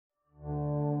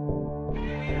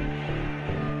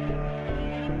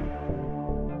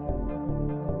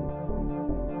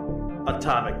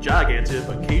Atomic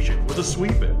gigantification was a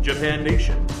sweeping Japan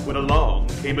nation when along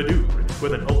came a dude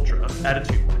with an ultra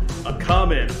attitude, a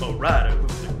Kamen Rider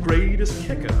who's the greatest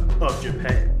kicker of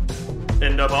Japan.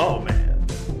 And of all, man,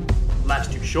 life's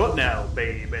too short now,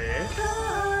 baby,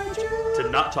 to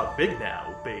not talk big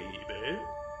now, baby.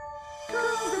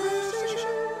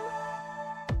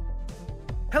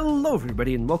 Hello,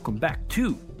 everybody, and welcome back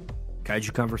to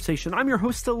Kaiju Conversation. I'm your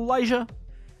host, Elijah,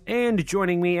 and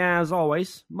joining me, as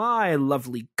always, my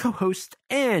lovely co-host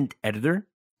and editor.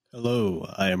 Hello,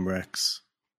 I am Rex.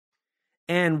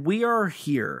 And we are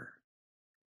here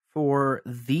for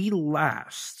the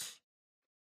last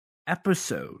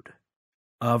episode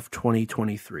of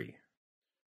 2023.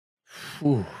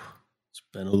 Whew, it's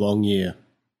been a long year,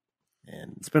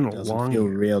 and it's been a doesn't long feel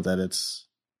year. Real that it's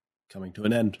coming to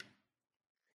an end.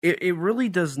 It really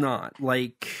does not.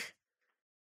 Like,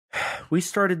 we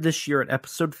started this year at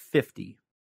episode 50,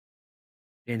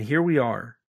 and here we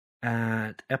are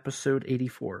at episode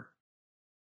 84.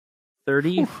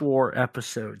 34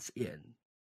 episodes in,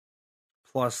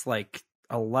 plus like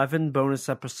 11 bonus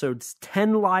episodes,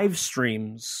 10 live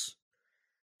streams,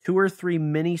 2 or 3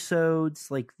 minisodes.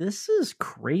 Like, this is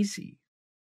crazy.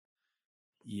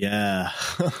 Yeah.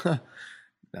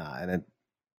 And it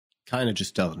kind of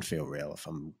just doesn't feel real, if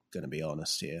I'm going to be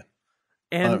honest here.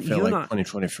 And I don't feel like and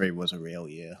 2023 was a real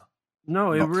year.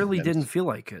 No, it Not really convinced. didn't feel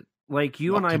like it. Like,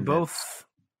 you Not and I convinced. both,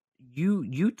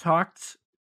 you talked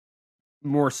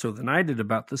more so than I did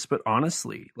about this, but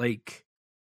honestly, like,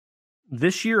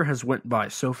 this year has went by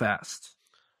so fast.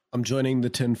 I'm joining the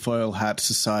Tinfoil Hat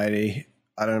Society.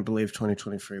 I don't believe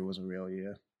 2023 was a real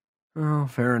year. Oh,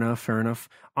 fair enough.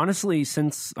 Honestly,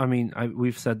 since,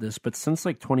 we've said this, but since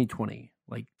like 2020,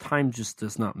 like, time just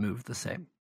does not move the same.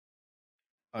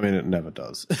 I mean, it never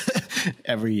does.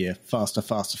 Every year, faster.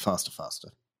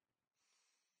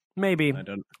 Maybe.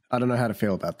 I don't know how to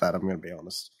feel about that. I'm going to be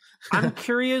honest. I'm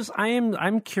curious.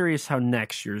 I'm curious how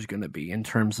next year is going to be in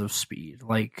terms of speed.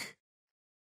 Like,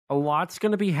 a lot's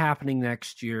going to be happening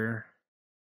next year,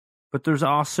 but there's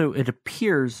also, it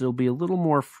appears there'll be a little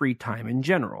more free time in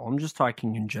general. I'm just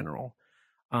talking in general,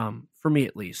 for me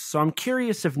at least. So I'm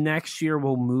curious if next year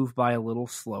will move by a little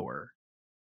slower,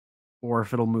 or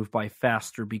if it'll move by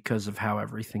faster because of how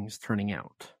everything's turning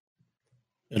out.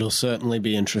 It'll certainly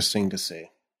be interesting to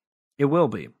see. It will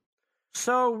be.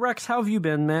 So, Rex, how have you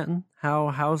been, man?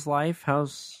 How's life?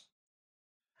 How's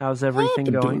everything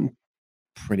Been going? doing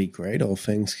pretty great, all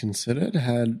things considered.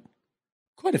 Had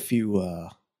quite a few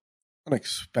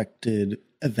unexpected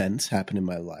events happen in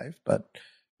my life, but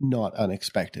not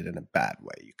unexpected in a bad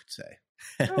way, you could say.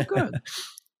 Oh, good.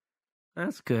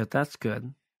 That's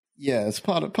good. Yeah, it's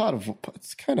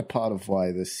it's kind of part of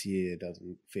why this year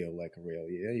doesn't feel like a real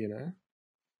year, you know?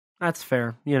 That's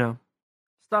fair. You know,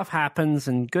 stuff happens,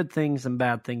 and good things and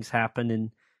bad things happen, and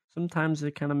sometimes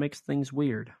it kind of makes things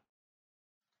weird.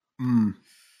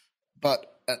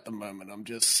 But at the moment, I'm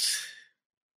just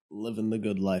living the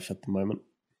good life at the moment.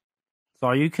 It's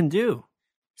all you can do.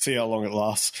 See how long it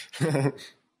lasts.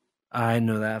 I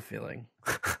know that feeling.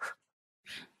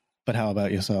 But how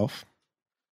about yourself?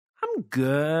 I'm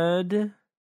good.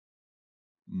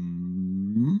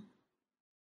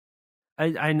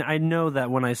 I know that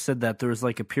when I said that, there was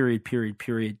like a period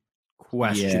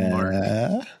question mark.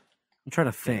 I'm trying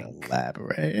to think.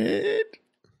 Elaborate.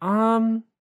 I'm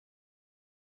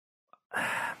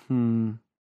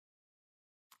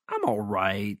all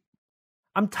right.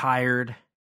 I'm tired.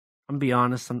 I'm be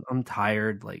honest. I'm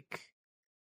tired. Like,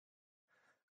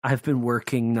 I've been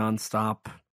working nonstop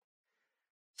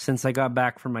since I got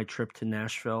back from my trip to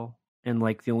Nashville, and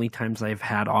like the only times I've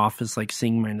had off is like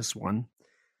seeing -1.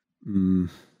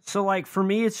 So like for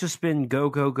me, it's just been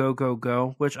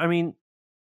go, which, I mean,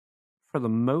 for the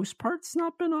most part, it's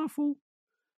not been awful.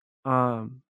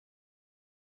 But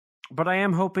I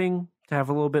am hoping to have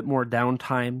a little bit more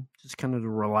downtime, just kind of to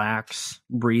relax,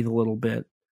 breathe a little bit.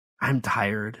 I'm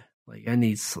tired. Like, I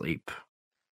need sleep.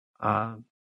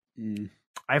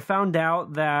 I found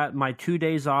out that my 2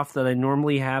 days off that I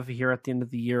normally have here at the end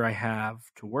of the year, I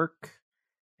have to work.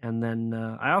 And then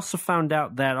I also found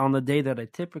out that on the day that I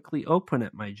typically open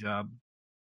at my job,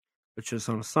 which is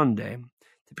on a Sunday,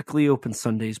 typically open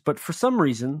Sundays, but for some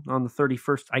reason, on the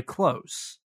 31st, I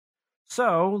close.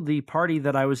 So the party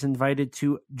that I was invited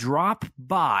to drop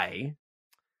by,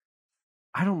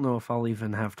 I don't know if I'll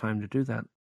even have time to do that.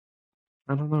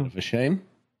 I don't know. Bit of a shame.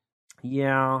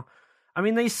 Yeah. I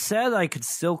mean, they said I could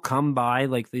still come by.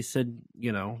 Like, they said,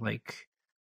 you know, like,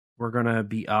 we're going to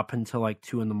be up until like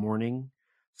 2 a.m.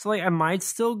 So, like, I might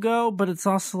still go, but it's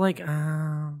also like, what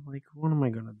am I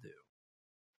going to do?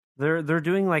 They're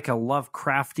doing like a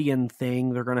Lovecraftian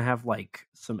thing. They're gonna have like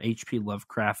some H.P.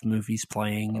 Lovecraft movies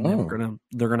playing, and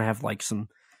they're gonna have like some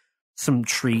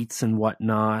treats and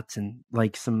whatnot, and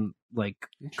like some like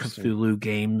Cthulhu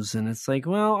games. And it's like,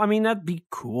 well, I mean, that'd be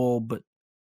cool, but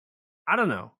I don't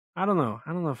know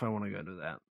if I want to go to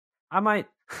that. I might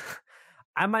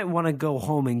want to go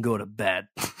home and go to bed.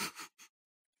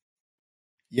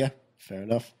 Yeah, fair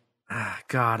enough.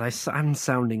 God, I'm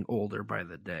sounding older by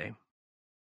the day.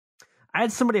 I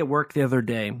had somebody at work the other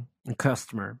day, a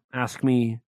customer, ask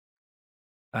me,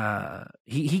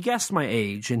 he guessed my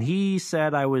age, and he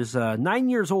said I was 9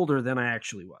 years older than I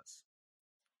actually was.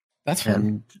 That's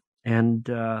fun. And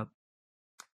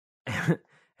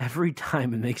every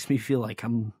time it makes me feel like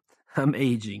I'm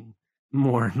aging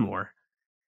more and more.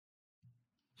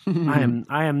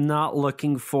 I am not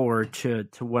looking forward to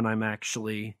when I'm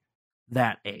actually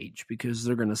that age, because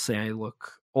they're going to say I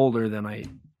look older than I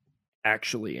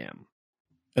actually am.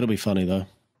 It'll be funny though.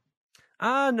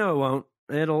 No, it won't.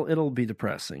 It'll be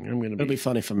depressing. It'll be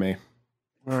funny for me.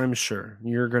 I'm sure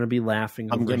you're going to be laughing.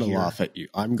 I'm going to laugh at you.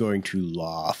 I'm going to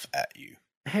laugh at you.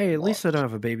 Hey, at least I don't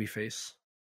have a baby face.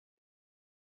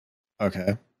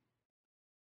 Okay.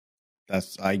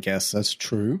 I guess that's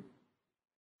true.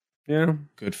 Yeah.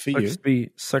 Good for you.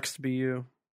 Sucks to be you.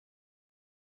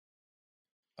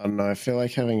 I don't know. I feel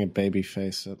like having a baby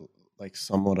face, like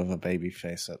somewhat of a baby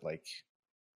face at like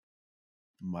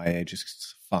my age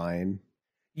is fine.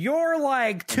 You're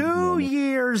like 2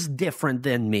 years different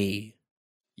than me.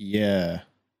 Yeah.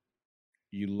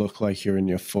 You look like you're in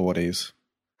your 40s.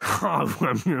 Oh,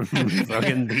 I'm gonna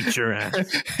fucking beat your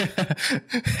ass.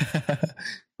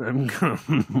 I'm gonna,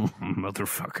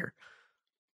 motherfucker.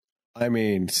 I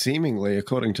mean, seemingly,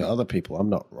 according to other people, I'm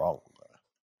not wrong.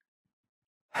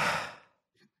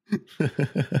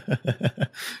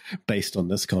 Based on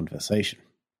this conversation.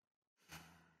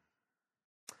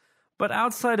 But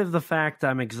outside of the fact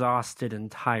I'm exhausted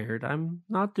and tired, I'm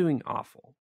not doing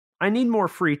awful. I need more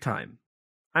free time.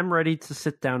 I'm ready to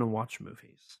sit down and watch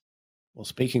movies. Well,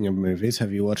 speaking of movies,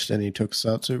 have you watched any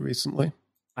Tokusatsu recently?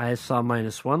 I saw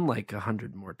 -1 like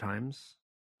 100 more times.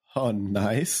 Oh,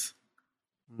 nice.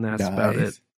 And that's about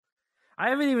it. I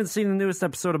haven't even seen the newest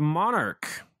episode of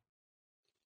Monarch.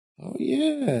 Oh,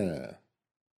 yeah.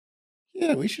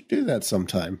 Yeah, we should do that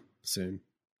sometime soon.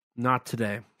 Not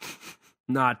today.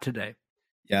 Not today.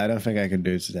 Yeah, I don't think I can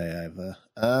do it today either.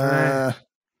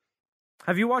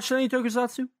 Have you watched any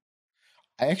Tokusatsu?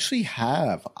 I actually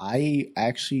have. I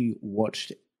actually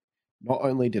watched. Not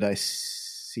only did I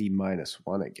see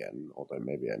 -1 again, although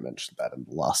maybe I mentioned that in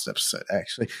the last episode.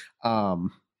 Actually,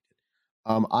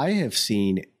 I have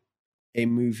seen a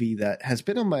movie that has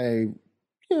been on my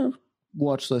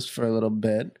watch list for a little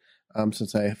bit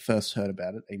since I first heard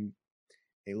about it.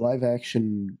 A live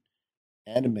action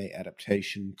anime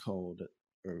adaptation called,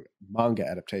 or manga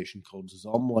adaptation called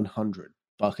Zom 100: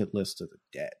 Bucket List of the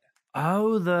Dead.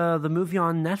 Oh, the movie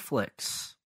on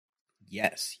Netflix.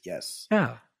 Yes.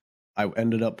 Yeah. I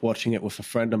ended up watching it with a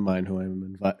friend of mine who I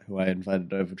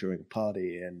invited over during a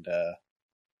party, and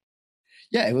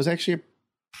yeah, it was actually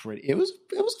it was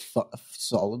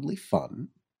solidly fun,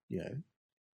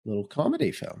 little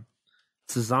comedy film.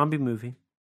 It's a zombie movie.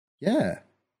 Yeah.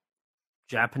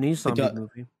 Japanese zombie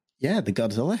movie. Yeah, the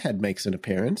Godzilla head makes an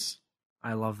appearance.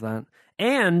 I love that.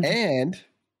 And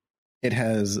it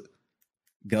has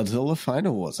Godzilla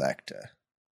Final Wars actor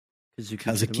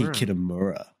Kazuki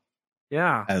Kitamura.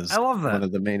 Yeah, as I love that. One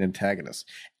of the main antagonists.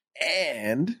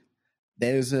 And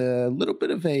there's a little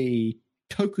bit of a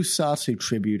Tokusatsu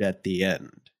tribute at the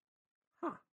end.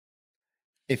 Huh.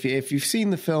 If you've seen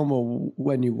the film or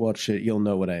when you watch it, you'll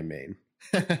know what I mean.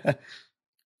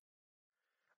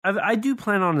 I do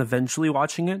plan on eventually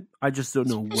watching it. I just don't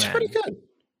know when. It's pretty good.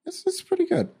 It's pretty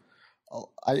good.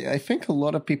 I think a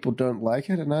lot of people don't like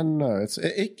it, and I don't know.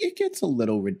 It gets a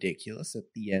little ridiculous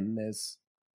at the end. There's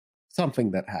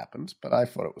something that happens, but I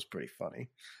thought it was pretty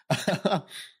funny. The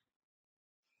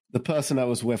person I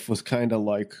was with was kind of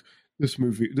like, this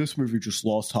movie just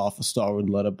lost half a star in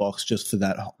Letterboxd just for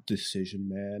that decision,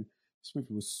 man. This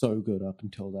movie was so good up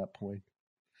until that point.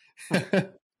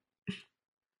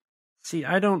 See,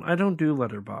 I don't do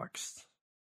Letterboxd.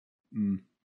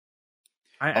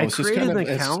 I created an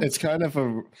account. It's kind of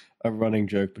a running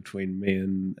joke between me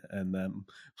and them,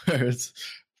 where it's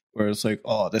like,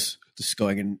 oh, this is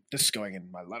going in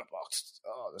my Letterboxd.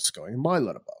 Oh, this is going in my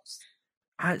Letterboxd.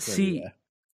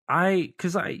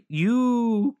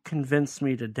 You convinced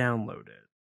me to download it,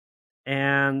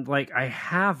 and like I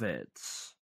have it,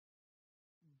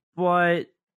 but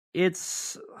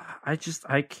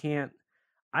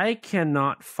I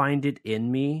cannot find it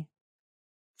in me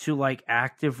to like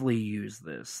actively use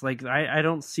this. Like I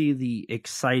don't see the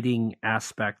exciting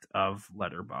aspect of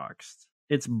Letterboxd.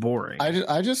 It's boring.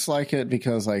 I just like it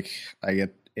because like I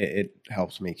get it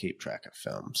helps me keep track of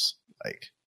films.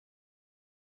 Like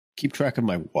keep track of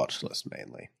my watch list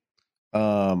mainly.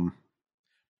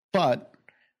 But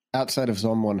outside of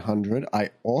Zom 100, I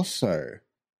also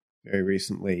very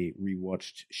recently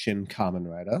rewatched Shin Kamen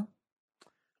Rider.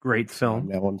 Great film. I'm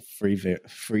now on free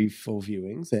full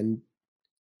viewings, and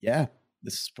yeah,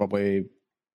 this is probably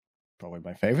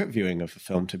my favorite viewing of the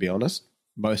film, to be honest.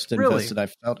 Most invested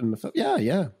I've felt in the film.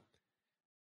 Yeah.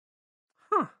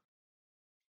 Huh.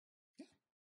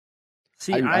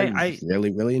 See, I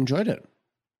really enjoyed it.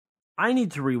 I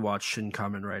need to rewatch Shin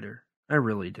Kamen Rider. I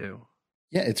really do.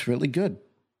 Yeah, it's really good.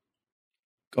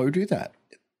 Go do that.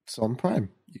 It's on Prime.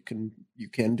 You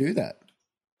can do that.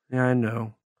 Yeah, I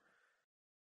know.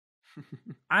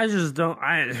 I just don't.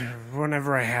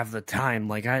 Whenever I have the time,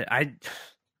 like I.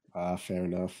 Fair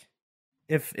enough.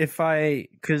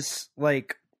 Because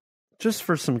like, just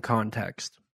for some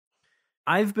context,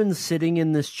 I've been sitting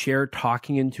in this chair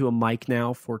talking into a mic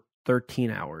now for 13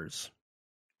 hours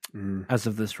as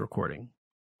of this recording.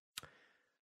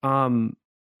 When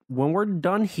we're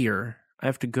done here, I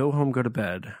have to go home, go to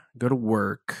bed, go to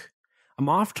work. I'm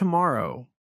off tomorrow.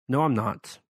 No, I'm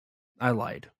not. I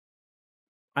lied.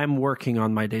 I'm working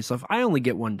on my days off. I only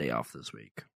get one day off this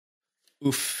week.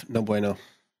 Oof, no bueno.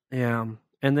 Yeah.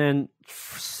 And then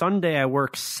Sunday I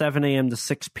work 7 a.m. to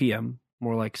 6 p.m.,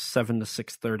 more like 7 to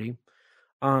 6:30.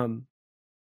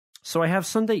 So I have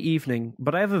Sunday evening,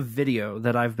 but I have a video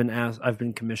that I've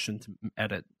been commissioned to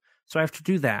edit. So I have to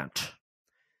do that.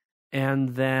 And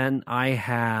then I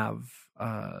have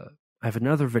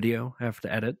another video I have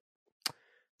to edit.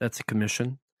 That's a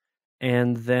commission.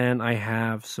 And then I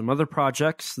have some other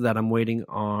projects that I'm waiting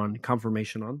on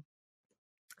confirmation on.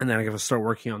 And then I got to start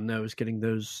working on those, getting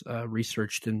those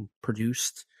researched and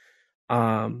produced.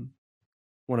 One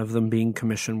of them being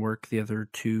commission work, the other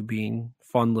two being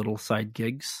fun little side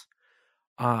gigs.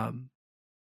 And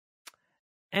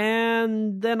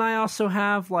then I also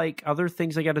have like other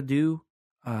things I got to do.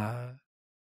 I'm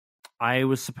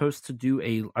supposed to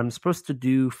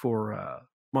do for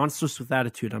Monsters with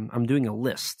Attitude. I'm doing a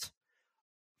list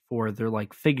for their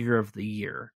like figure of the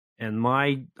year. And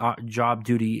my job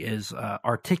duty is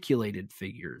articulated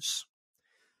figures.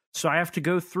 So I have to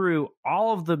go through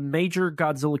all of the major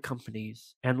Godzilla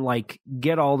companies and like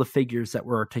get all the figures that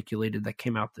were articulated that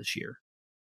came out this year.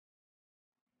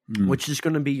 Which is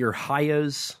going to be your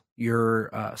Hayas,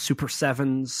 your Super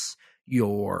 7s,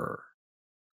 your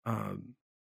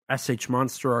SH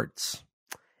Monster Arts.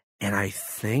 And I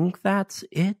think that's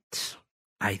it.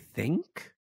 I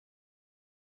think.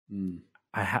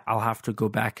 I'll have to go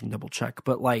back and double check.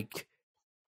 But like,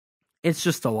 it's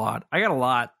just a lot. I got a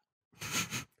lot.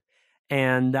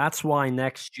 And that's why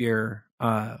next year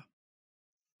I'm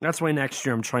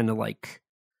trying to like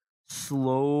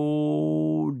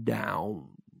slow down.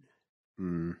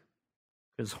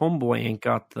 Because homeboy ain't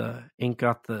got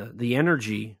the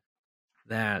energy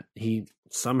that he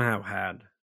somehow had.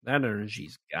 That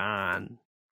energy's gone.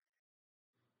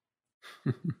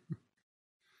 But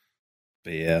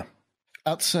yeah.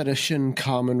 Outside of Shin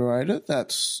Kamen Rider,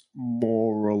 that's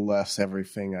more or less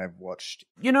everything I've watched.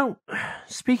 You know,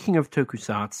 speaking of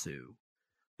Tokusatsu,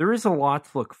 there is a lot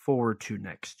to look forward to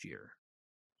next year.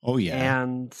 Oh, yeah.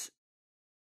 And,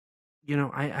 you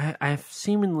know, I've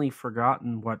seemingly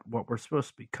forgotten what we're supposed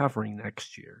to be covering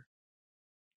next year.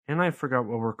 And I forgot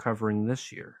what we're covering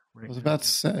this year. Right, I was about to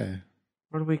say.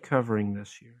 What are we covering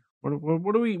this year? What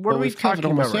are we we've talking covered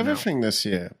almost about right everything now? this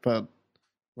year, but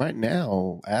right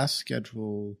now, our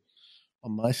schedule,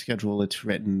 on my schedule, it's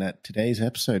written that today's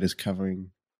episode is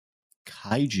covering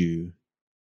Kaiju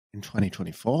in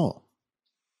 2024.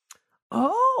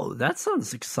 Oh, that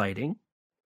sounds exciting.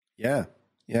 Yeah.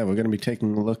 Yeah, we're going to be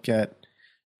taking a look at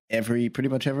pretty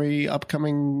much every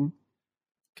upcoming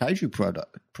Kaiju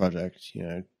project, you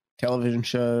know, television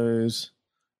shows,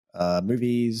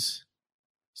 movies,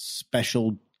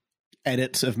 special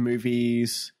edits of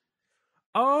movies.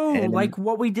 Oh, like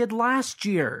what we did last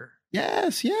year.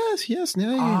 Yes. Now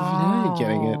you're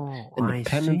getting it.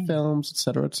 Independent films,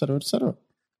 etc., etc., etc.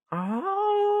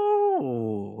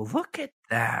 Oh, look at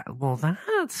that. Well,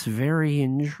 that's very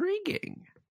intriguing.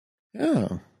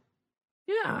 Yeah.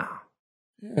 Yeah.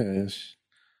 Yes.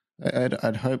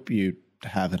 I'd hope you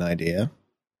have an idea.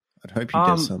 I'd hope you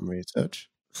did some research.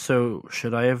 So,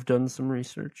 should I have done some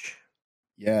research?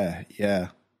 Yeah.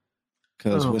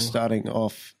 Because we're starting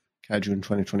off Kaiju in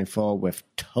 2024 with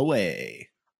Toei.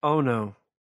 Oh, no.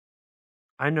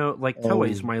 I know, like,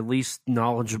 Toei's my least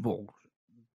knowledgeable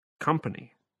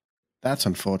company. That's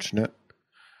unfortunate.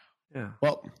 Yeah.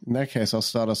 Well, in that case, I'll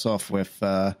start us off with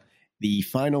the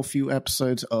final few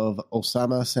episodes of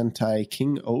Osama Sentai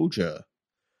King Oja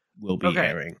will be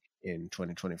airing in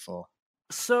 2024.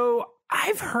 So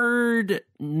I've heard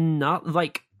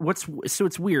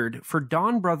it's weird. For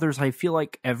Dawn Brothers, I feel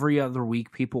like every other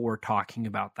week people were talking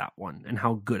about that one and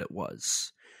how good it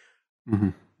was. Mm-hmm.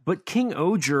 But King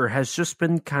Oja has just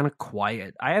been kind of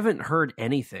quiet. I haven't heard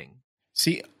anything.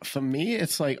 See, for me,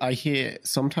 it's like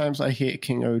sometimes I hear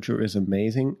King Oja is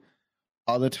amazing.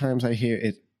 Other times I hear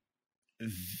it,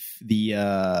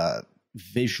 the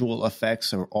visual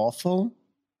effects are awful.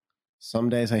 Some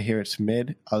days I hear it's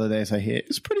mid. Other days I hear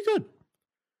it's pretty good.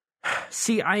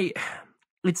 See,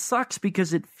 it sucks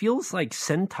because it feels like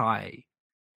Sentai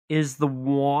is the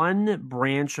one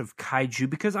branch of kaiju,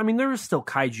 because I mean there is still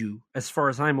kaiju as far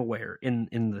as I'm aware in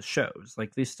the shows.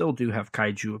 Like they still do have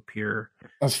kaiju appear.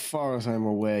 As far as I'm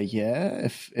aware, yeah.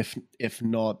 If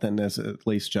not, then there's at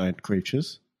least giant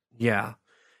creatures. Yeah.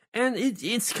 And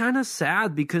it's kind of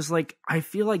sad because like I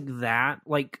feel like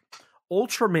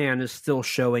Ultraman is still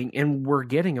showing, and we're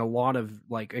getting a lot of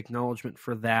like acknowledgement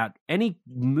for that. Any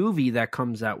movie that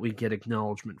comes out, we get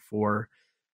acknowledgement for.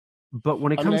 But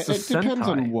when it comes to Sentai, depends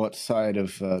on what side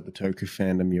of the Toku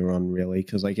fandom you're on, really.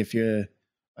 Because like if you're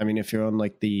on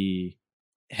like the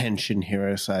Henshin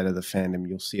hero side of the fandom,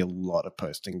 you'll see a lot of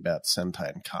posting about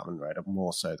Sentai and Kamen Rider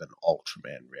more so than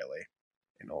Ultraman, really.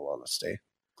 In all honesty,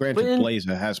 granted,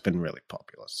 Blazer has been really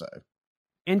popular. So,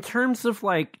 in terms of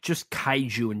like just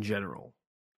kaiju in general,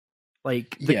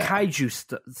 like the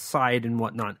kaiju side and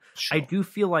whatnot, sure. I do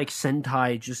feel like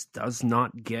Sentai just does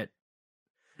not get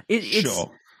it.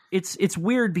 Sure. It's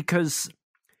weird because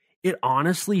it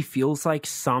honestly feels like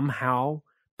somehow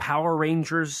Power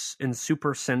Rangers and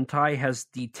Super Sentai has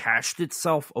detached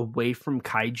itself away from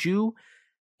kaiju,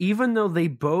 even though they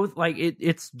both like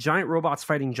it's giant robots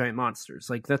fighting giant monsters.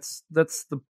 Like that's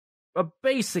a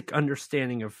basic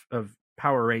understanding of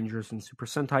Power Rangers and Super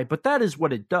Sentai, but that is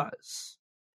what it does.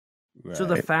 Right. So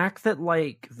the fact that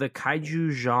like the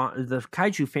kaiju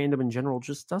fandom in general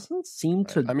just doesn't seem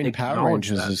to. I mean, Power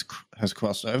Rangers has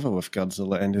crossed over with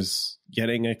Godzilla and is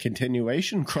getting a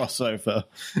continuation crossover.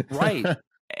 Right.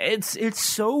 It's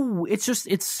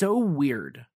so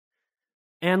weird.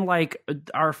 And like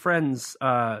our friends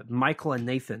Michael and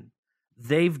Nathan,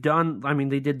 they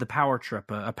did the Power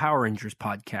Trip, a Power Rangers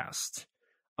podcast,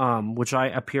 which I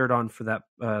appeared on for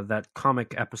that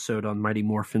comic episode on Mighty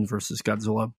Morphin versus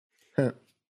Godzilla.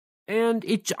 And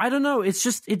I don't know,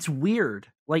 it's weird.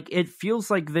 Like it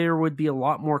feels like there would be a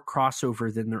lot more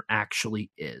crossover than there actually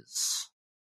is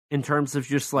in terms of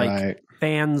just like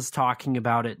fans talking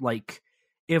about it. Like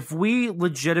if we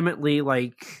legitimately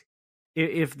like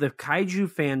if the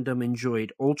kaiju fandom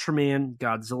enjoyed Ultraman,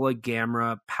 Godzilla,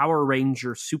 Gamera, Power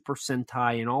Ranger, Super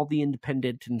Sentai, and all the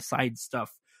independent and side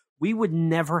stuff, we would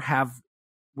never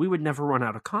run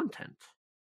out of content.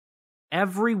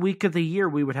 Every week of the year,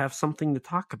 we would have something to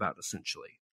talk about,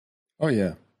 essentially. Oh,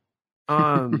 yeah.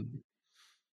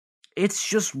 It's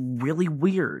just really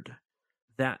weird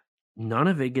that none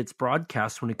of it gets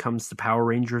broadcast when it comes to Power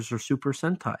Rangers or Super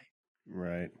Sentai.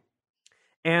 Right.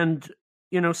 And,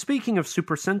 speaking of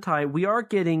Super Sentai, we are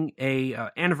getting a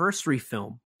anniversary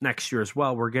film next year as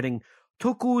well. We're getting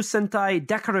Toku Sentai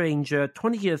Daikaiju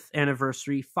 20th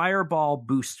Anniversary Fireball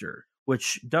Booster,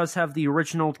 which does have the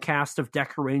original cast of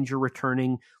Daikaiju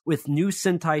returning with new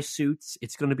Sentai suits.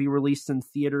 It's going to be released in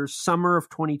theaters summer of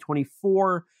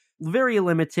 2024. Very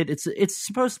limited. It's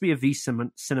supposed to be a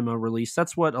V-Cinema release.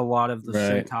 That's what a lot of the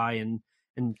Sentai and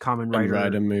Kamen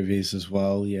Rider movies as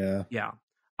well, yeah. Yeah.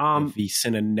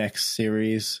 V-Cinema next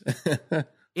series.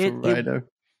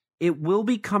 It will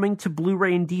be coming to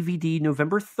Blu-ray and DVD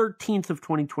November 13th of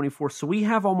 2024. So we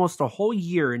have almost a whole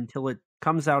year until it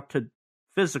comes out to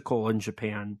physical in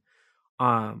Japan,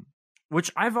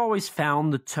 which I've always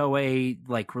found the Toei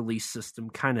like release system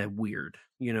kind of weird.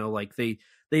 Like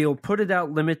they'll put it out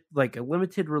like a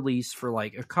limited release for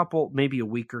like a couple, maybe a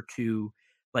week or two,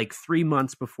 like 3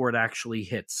 months before it actually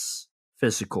hits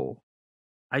physical.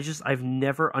 I've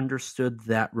never understood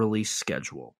that release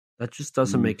schedule. That just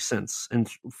doesn't make sense. And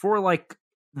for like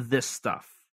this stuff.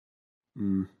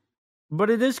 But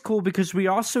it is cool because we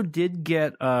also did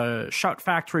get Shout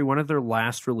Factory. One of their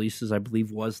last releases, I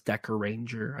believe, was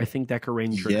Daikaiju. I think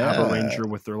Daikaiju and Abaranger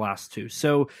with their last two.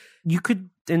 So you could,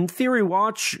 in theory,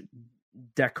 watch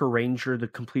Daikaiju, the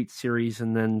complete series,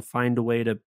 and then find a way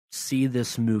to see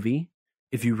this movie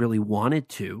if you really wanted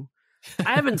to.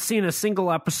 I haven't seen a single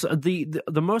episode.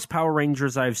 The most Power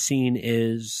Rangers I've seen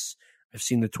I've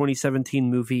seen the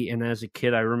 2017 movie, and as a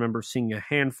kid, I remember seeing a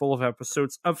handful of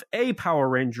episodes of a Power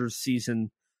Rangers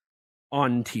season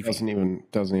on TV. Doesn't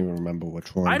even remember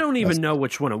which one. I don't even know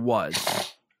which one it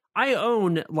was. I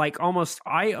own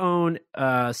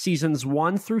seasons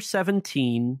 1 through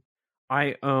 17.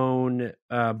 I own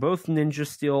both Ninja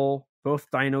Steel,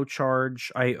 both Dino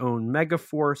Charge. I own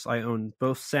Megaforce. I own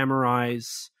both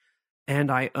Samurais, and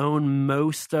I own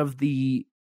most of the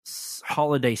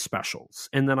holiday specials.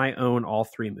 And then I own all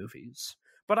 3 movies.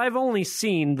 But I've only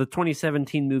seen the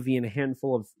 2017 movie and a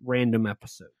handful of random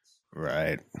episodes.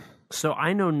 Right. So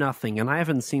I know nothing, and I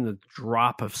haven't seen a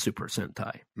drop of Super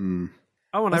Sentai.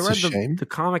 Oh, and That's I read the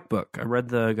comic book. I read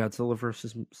the Godzilla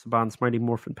versus Saban's Mighty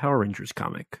Morphin Power Rangers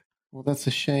comic. Well, that's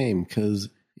a shame because,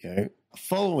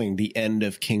 following the end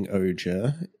of King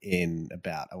Oja in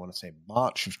about, I want to say,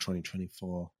 March of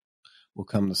 2024, will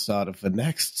come the start of the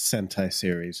next Sentai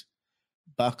series,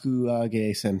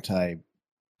 Bakuage Sentai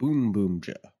Boom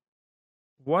Boomja.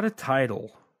 What a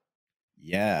title.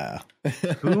 Yeah.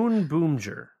 Boon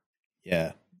Boomger.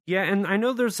 Yeah. Yeah, and I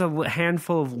know there's a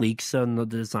handful of leaks on the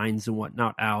designs and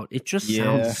whatnot out. It just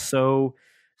sounds so...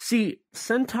 See,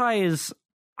 Sentai is...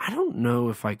 I don't know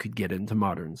if I could get into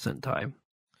modern Sentai.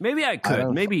 Maybe I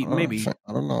could. Maybe.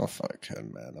 I don't know if I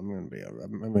can, man. I'm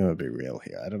gonna be real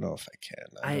here. I don't know if I can.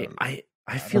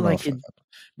 I feel like it...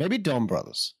 Maybe Don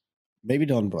Brothers.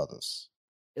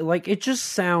 Like, it just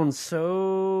sounds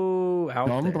so out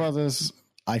there. Don Brothers,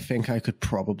 I think I could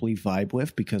probably vibe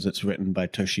with because it's written by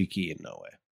Toshiki Inoue.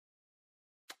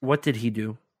 What did he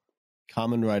do?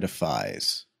 Kamen Rider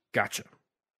Fies. Gotcha.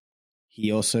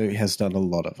 He also has done a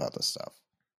lot of other stuff.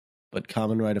 But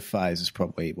Kamen Rider Fies is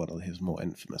probably one of his more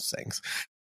infamous things.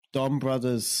 Don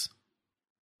Brothers,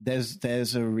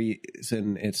 there's a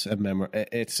reason it's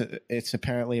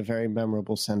apparently a very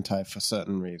memorable Sentai for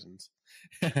certain reasons.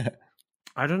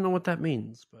 I don't know what that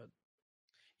means, but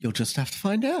you'll just have to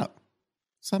find out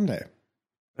someday.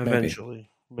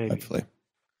 Eventually, maybe. Hopefully,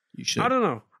 you should. I don't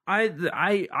know.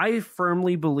 I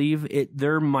firmly believe it.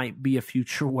 There might be a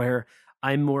future where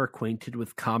I'm more acquainted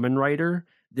with Kamen Rider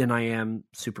than I am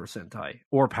Super Sentai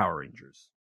or Power Rangers.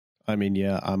 I mean,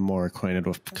 yeah, I'm more acquainted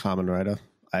with Kamen Rider.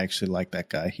 I actually like that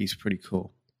guy. He's pretty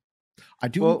cool. I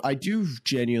do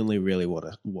genuinely really want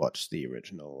to watch the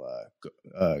original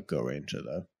Go Ranger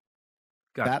though.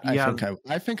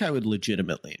 I think I would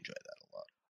legitimately enjoy that a lot.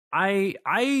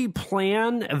 I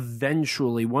plan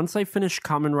eventually, once I finish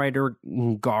Kamen Rider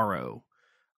Garo,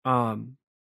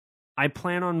 I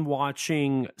plan on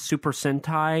watching Super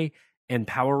Sentai and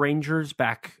Power Rangers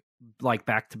back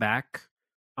to back.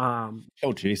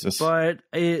 Oh Jesus! But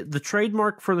the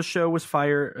trademark for the show was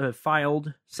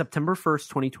filed September 1st,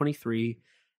 2023,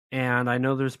 and I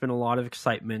know there's been a lot of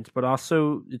excitement, but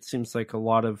also it seems like a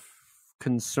lot of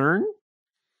concern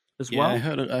as well. I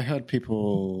heard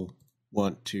people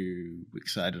want to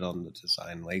excited on the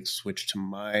design leaks, which to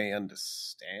my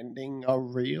understanding are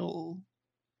real.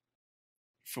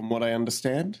 From what I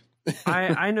understand,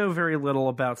 I know very little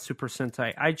about Super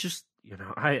Sentai. I just,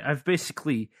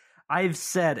 I've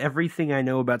said everything I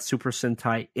know about Super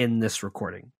Sentai in this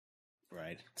recording.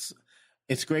 Right.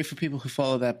 It's great for people who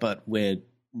follow that, but we're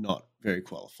not very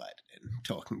qualified in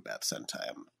talking about Sentai,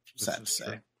 I'm sad to say.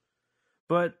 True.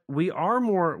 But we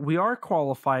are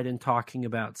qualified in talking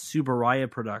about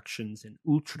Tsuburaya Productions and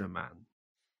Ultraman.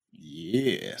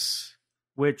 Yes.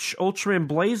 Which Ultraman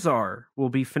Blazar will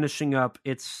be finishing up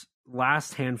its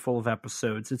last handful of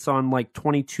episodes. It's on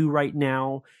 22 right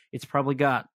now. It's probably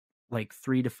got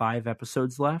 3 to 5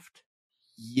 episodes left.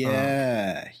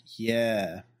 Yeah.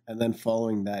 And then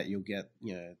following that, you'll get,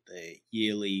 the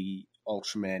yearly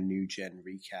Ultraman New Gen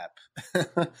recap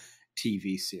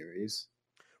TV series.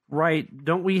 Right.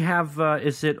 Don't we have,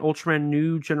 is it Ultraman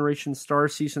New Generation Star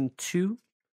Season 2?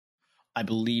 I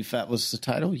believe that was the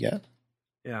title, yeah.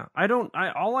 Yeah.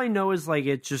 All I know is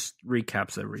it just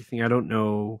recaps everything. I don't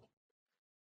know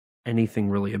anything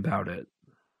really about it.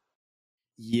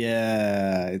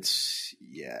 Yeah, it's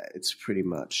pretty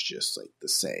much just the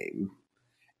same.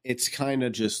 It's kind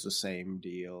of just the same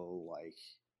deal.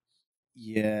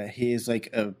 Here's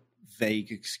a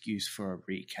vague excuse for a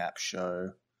recap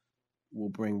show. We'll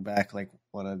bring back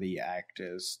one of the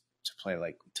actors to play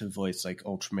to voice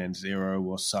Ultraman Zero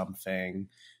or something,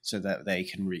 so that they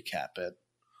can recap it,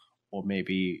 or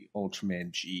maybe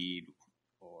Ultraman G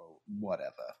or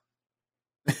whatever.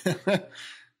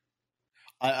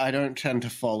 I don't tend to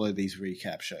follow these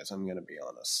recap shows, I'm going to be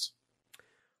honest.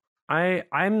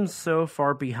 I'm so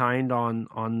far behind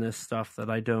on this stuff that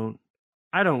I don't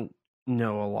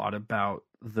know a lot about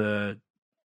the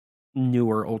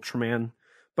newer Ultraman.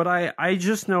 But I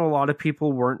just know a lot of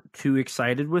people weren't too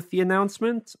excited with the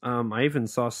announcement. I even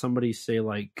saw somebody say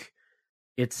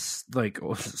it's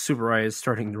Tsuburaya is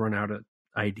starting to run out of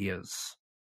ideas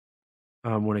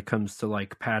when it comes to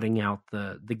like padding out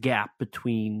the gap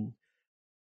between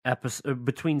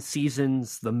between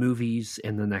seasons, the movies,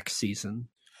 and the next season.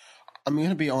 I'm going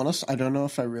to be honest. I don't know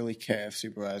if I really care if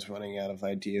Subaru is running out of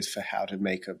ideas for how to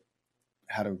reinvent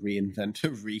a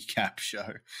recap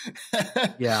show.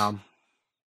 Yeah.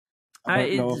 I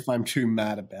don't know if I'm too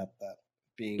mad about that.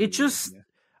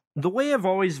 The way I've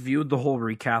always viewed the whole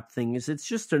recap thing is it's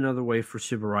just another way for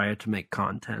Subaraya to make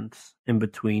content in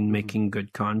between making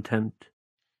good content.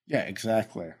 Yeah,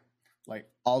 exactly. Like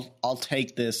I'll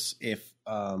take this if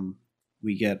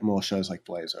we get more shows like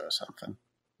Blazer or something.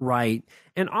 Right.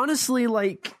 And honestly,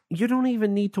 like, you don't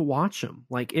even need to watch them.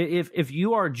 Like, if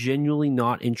you are genuinely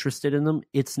not interested in them,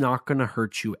 it's not going to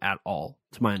hurt you at all,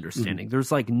 to my understanding.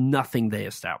 There's, like, nothing they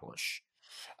establish.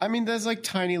 I mean, there's, like,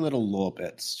 tiny little lore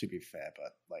bits, to be fair,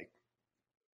 but, like,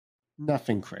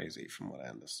 nothing crazy from what I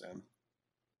understand.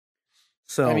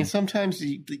 So, I mean, sometimes,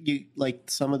 you like,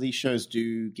 some of these shows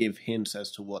do give hints as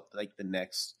to what, like, the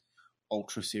next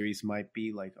Ultra series might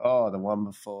be. Like, oh, the one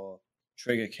before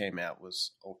Trigger came out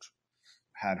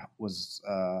had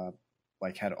Ultraman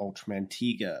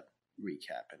Tiga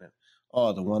recap in it.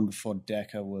 Oh, the one before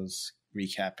Deca was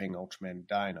recapping Ultraman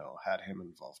Dino, had him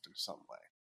involved in some way.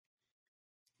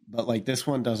 But like this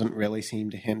one doesn't really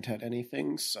seem to hint at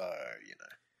anything, so you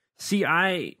know. See,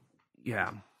 But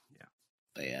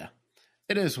yeah,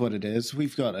 it is what it is.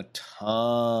 We've got a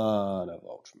ton of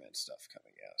Ultraman stuff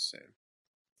coming out soon.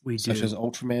 Such as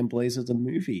Ultraman Blazer the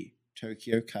movie.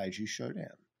 Tokyo Kaiju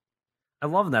Showdown. I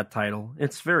love that title.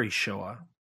 It's very Showa.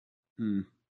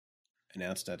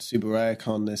 Announced at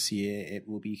Subaraya-Con this year, it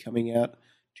will be coming out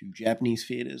to Japanese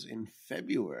theaters in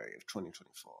February of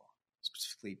 2024.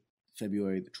 Specifically,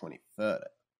 February the 23rd.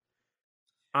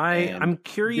 I'm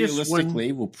curious.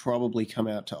 Realistically, will probably come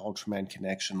out to Ultraman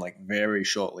Connection like very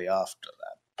shortly after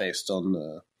that, based on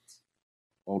the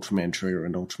Ultraman Trigger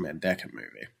and Ultraman Deca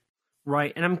movie.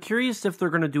 Right, and I'm curious if they're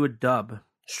going to do a dub.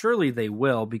 Surely they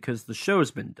will, because the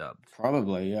show's been dubbed.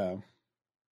 Probably, yeah.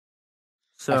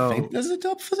 So I think there's a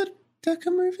dub for the Deca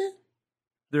movie?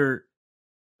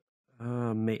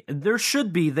 There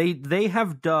should be. They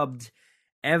have dubbed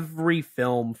every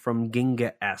film from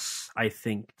Ginga S, I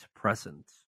think, to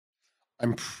present.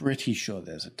 I'm pretty sure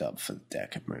there's a dub for the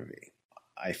Deca movie.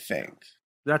 I think.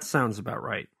 That sounds about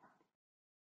right.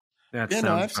 I've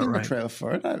seen the trailer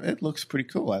for it. It looks pretty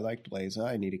cool. I liked Blazer.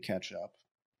 I need to catch up.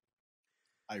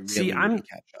 I really need to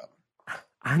catch up.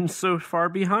 I'm so far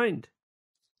behind.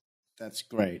 That's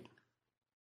great.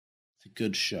 It's a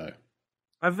good show.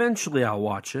 Eventually I'll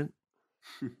watch it.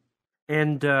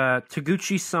 And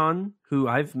Taguchi-san, who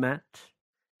I've met,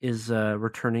 is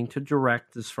returning to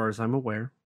direct as far as I'm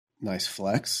aware. Nice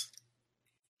flex.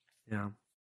 Yeah.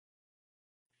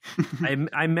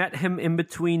 I met him in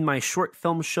between my short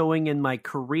film showing and my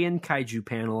Korean kaiju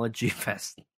panel at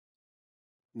G-Fest.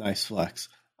 Nice flex.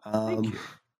 Thank you.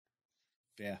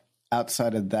 Yeah.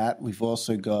 Outside of that, we've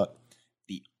also got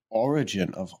the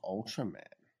origin of Ultraman.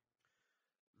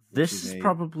 This is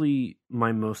probably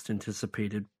my most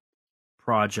anticipated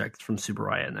project from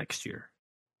Subaraya next year.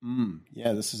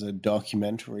 Yeah, this is a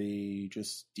documentary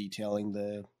just detailing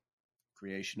the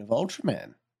creation of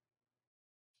Ultraman.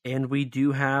 And we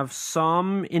do have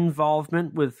some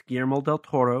involvement with Guillermo del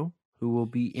Toro, who will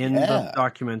be in the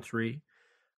documentary.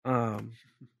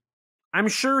 I'm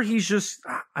sure he's just.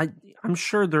 I'm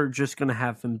sure they're just going to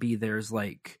have him be there as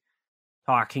like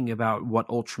talking about what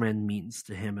Ultraman means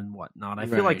to him and whatnot. I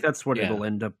feel like that's what it'll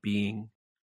end up being.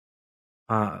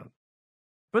 But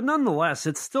nonetheless,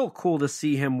 it's still cool to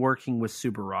see him working with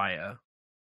Subaraya.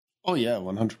 Oh yeah,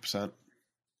 100%.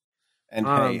 And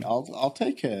hey, I'll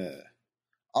take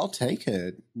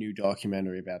a new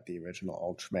documentary about the original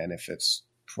Ultraman if it's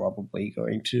probably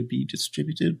going to be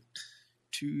distributed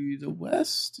to the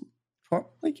West.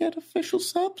 Probably get official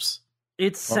subs.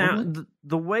 The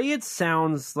way it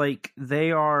sounds like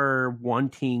they are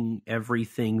wanting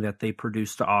everything that they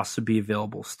produce to also be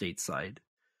available stateside,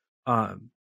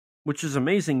 which is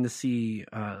amazing to see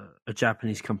a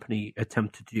Japanese company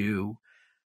attempt to do.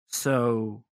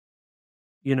 So,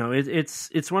 you know,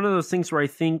 it's one of those things where I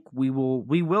think we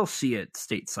will see it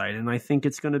stateside, and I think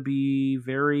it's going to be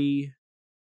very,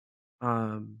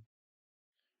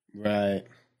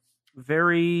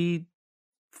 very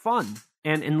fun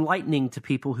and enlightening to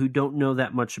people who don't know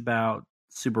that much about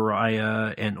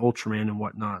Subaraya and Ultraman and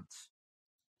whatnot.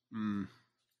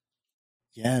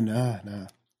 Yeah, no.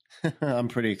 I'm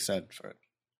pretty excited for it.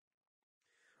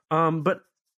 But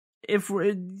if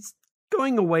we're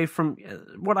going away from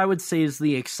what I would say is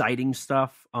the exciting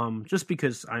stuff, just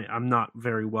because I'm not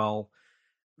very well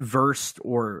versed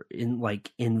or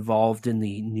involved in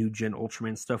the new gen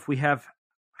Ultraman stuff. We have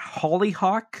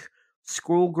Hollyhock,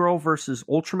 Squirrel Girl versus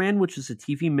Ultraman, which is a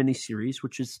TV miniseries,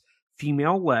 which is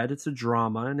female led. It's a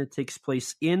drama, and it takes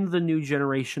place in the new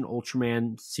generation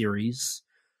Ultraman series.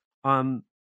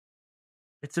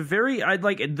 It's a very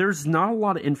there's not a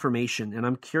lot of information, and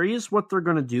I'm curious what they're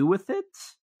going to do with it.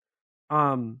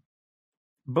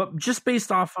 But just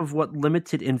based off of what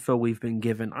limited info we've been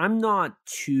given, I'm not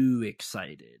too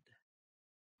excited.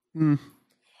 I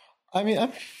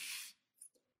mean,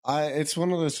 it's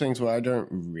one of those things where I don't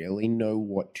really know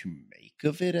what to make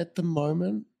of it at the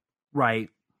moment. Right.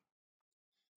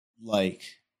 Like,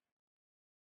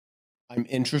 I'm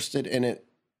interested in it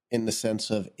in the sense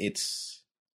of it's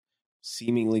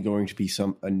seemingly going to be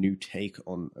a new take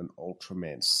on an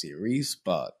Ultraman series,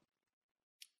 but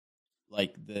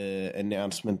like the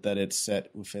announcement that it's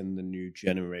set within the new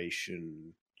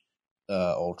generation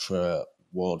Ultra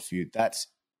worldview, that's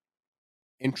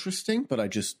interesting, but I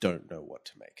just don't know what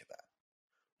to make of that.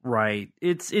 Right.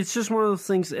 It's just one of those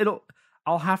things.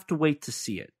 I'll have to wait to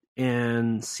see it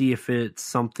and see if it's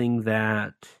something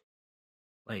that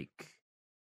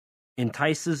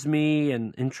entices me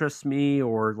and interests me,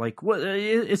 or what.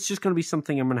 It's just going to be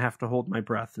something I'm going to have to hold my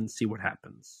breath and see what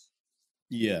happens.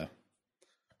 Yeah.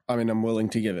 I mean, I'm willing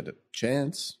to give it a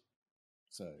chance.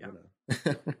 So,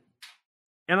 yeah.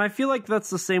 And I feel like that's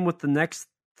the same with the next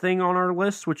thing on our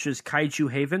list, which is Kaiju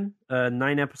Haven, a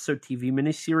 9-episode TV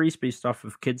miniseries based off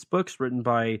of kids' books written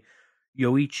by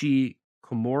Yoichi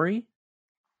Komori.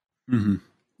 Mm-hmm.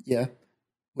 Yeah.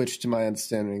 Which, to my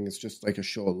understanding, is just like a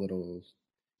short little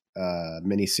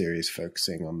miniseries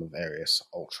focusing on the various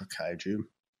Ultra Kaiju.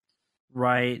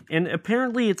 Right. And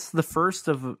apparently it's the first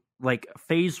of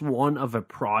phase 1 of a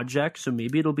project, so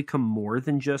maybe it'll become more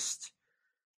than just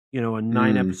a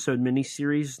 9-episode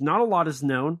miniseries. Not a lot is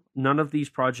known. None of these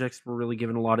projects were really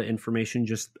given a lot of information,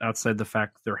 just outside the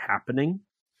fact they're happening.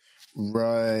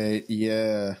 Right,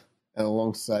 yeah. And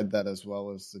alongside that, as well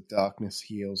as the Darkness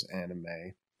Heals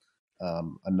anime,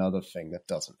 another thing that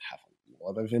doesn't have a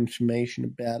lot of information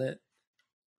about it.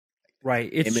 Right,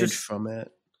 it's image just from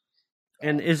it.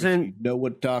 And isn't... If you know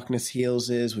what Darkness Heals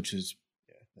is, which is...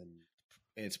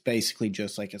 it's basically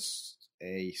just like a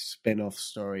spin-off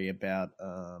story about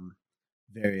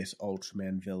various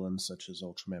Ultraman villains, such as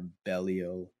Ultraman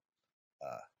Belial,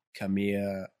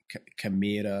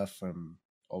 Chimera from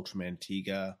Ultraman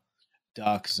Tiga,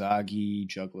 Dark Zagi,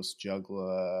 Jugless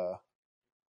Juggler,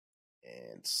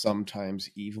 and sometimes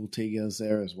Evil Tiga is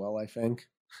there as well, I think.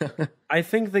 I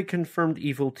think they confirmed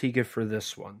Evil Tiga for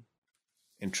this one.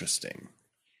 Interesting.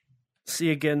 See,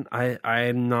 again,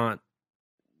 I'm not,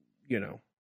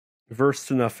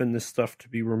 versed enough in this stuff to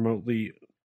be remotely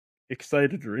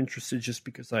excited or interested, just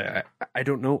because I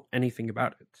don't know anything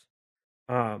about it.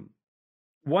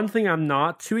 One thing I'm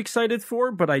not too excited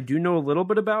for, but I do know a little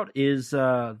bit about, is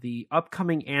the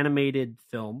upcoming animated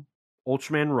film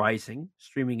Ultraman Rising,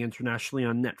 streaming internationally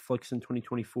on Netflix in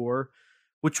 2024,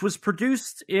 which was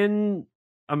produced in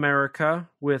America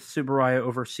with Tsuburaya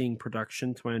overseeing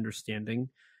production, to my understanding.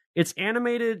 It's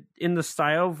animated in the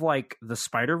style of the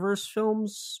Spider-Verse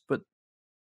films, but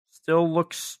still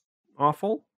looks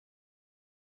awful.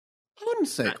 I wouldn't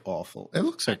say awful. It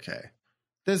looks okay.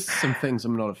 There's some things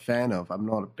I'm not a fan of. I'm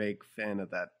not a big fan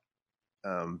of that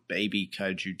baby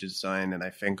kaiju design, and I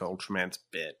think Ultraman's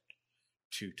a bit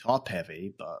too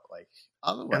top-heavy, but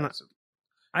otherwise,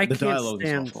 the dialogue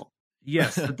is awful.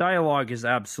 Yes, the dialogue is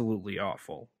absolutely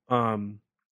awful.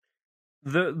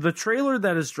 The trailer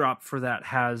that is dropped for that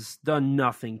has done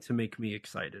nothing to make me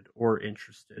excited or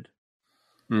interested.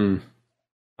 I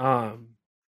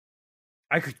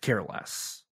could care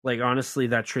less. Honestly,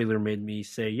 that trailer made me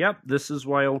say, yep, this is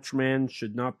why Ultraman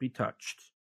should not be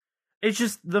touched. It's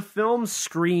just, the film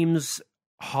screams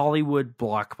Hollywood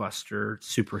blockbuster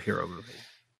superhero movie.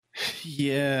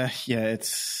 Yeah.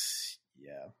 There's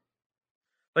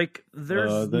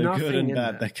the nothing good and in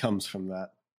bad that comes from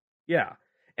that. Yeah.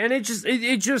 And it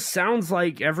just sounds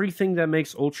like everything that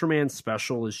makes Ultraman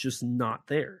special is just not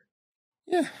there.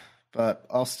 Yeah, but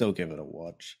I'll still give it a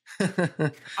watch.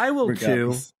 I will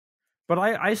too. But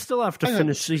I still have to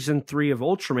finish season 3 of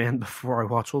Ultraman before I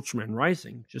watch Ultraman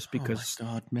Rising, just because. Oh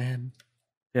my god, man!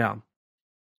 Yeah,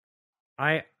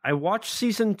 I watched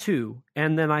season 2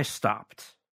 and then I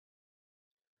stopped.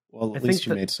 Well, at least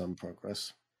you made some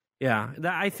progress. Yeah,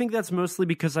 I think that's mostly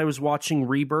because I was watching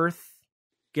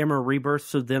Gamera Rebirth.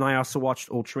 So then I also watched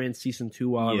Ultraman season 2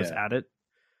 while I was at it.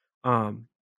 I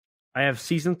have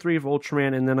season 3 of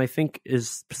Ultraman, and then I think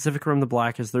is Pacific Rim the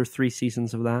Black. Is there 3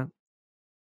 seasons of that?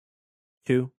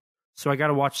 2. So I got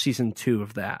to watch season 2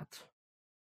 of that.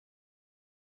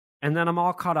 And then I'm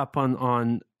all caught up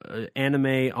on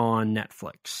anime on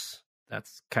Netflix.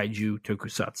 That's Kaiju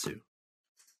Tokusatsu.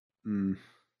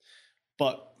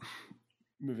 But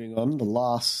moving on, the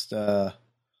last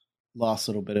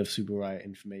little bit of Super Riot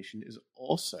information is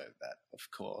also that,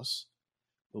 of course,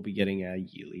 we'll be getting our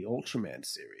yearly Ultraman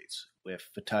series, with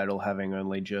the title having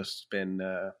only just been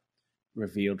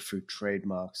revealed through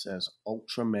trademarks as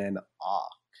Ultraman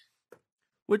Arc.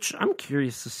 Which I'm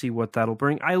curious to see what that'll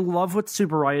bring. I love what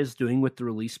Subaraya is doing with the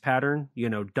release pattern.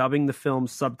 Dubbing the film,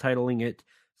 subtitling it,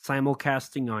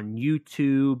 simulcasting on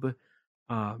YouTube,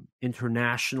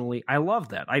 internationally. I love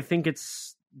that. I think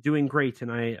it's doing great, and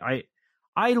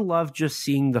I love just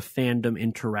seeing the fandom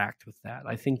interact with that.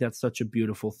 I think that's such a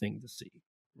beautiful thing to see.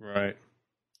 Right.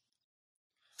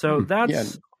 So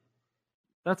that's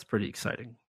pretty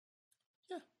exciting.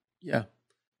 Yeah.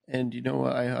 And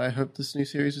I hope this new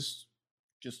series is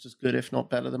just as good, if not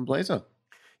better, than Blazer.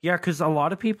 Yeah, because a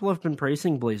lot of people have been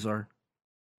praising Blazer.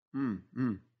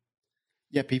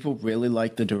 Yeah, people really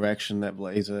like the direction that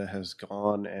Blazer has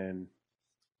gone, and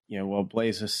while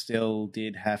Blazer still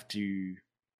did have to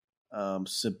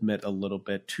submit a little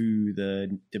bit to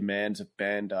the demands of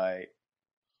Bandai,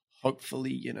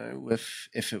 hopefully,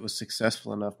 if it was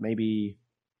successful enough, maybe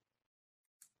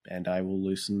Bandai will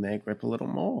loosen their grip a little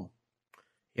more.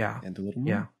 Yeah. And a little more.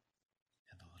 Yeah.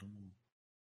 And a little more.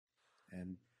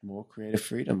 And more creative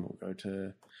freedom will go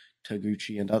to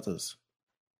Taguchi and others.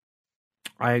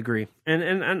 I agree.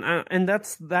 And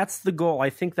that's the goal. I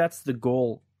think that's the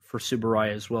goal for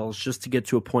Subaraya as well, is just to get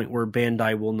to a point where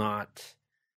Bandai will not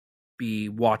be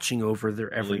watching over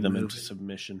their every Lead them move. into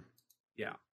submission.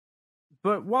 Yeah.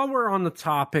 But while we're on the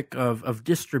topic of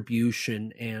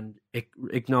distribution and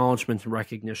acknowledgement and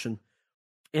recognition,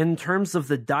 in terms of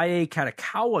the Daiei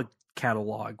Katakawa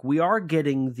catalog, we are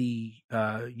getting the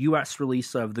U.S.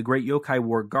 release of The Great Yokai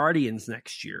War Guardians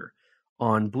next year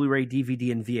on Blu-ray,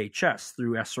 DVD, and VHS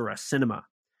through SRS Cinema.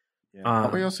 Yeah. Are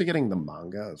we also getting the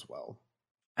manga as well?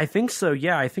 I think so,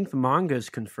 yeah. I think the manga is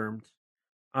confirmed.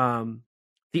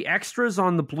 The extras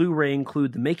on the Blu-ray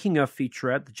include the making of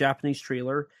featurette, the Japanese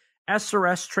trailer,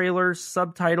 SRS trailers,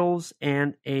 subtitles,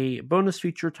 and a bonus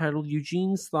feature titled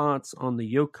Eugene's Thoughts on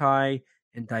the Yokai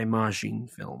and Daimajin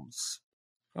films.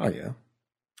 Oh, yeah.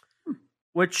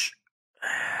 Which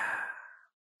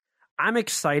I'm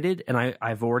excited, and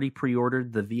I've already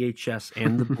pre-ordered the VHS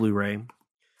and the Blu-ray.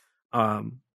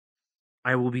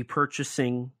 I will be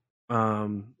purchasing.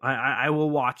 I will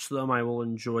watch them. I will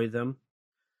enjoy them.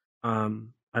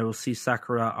 I will see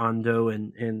Sakura Ando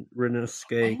and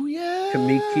Rinosuke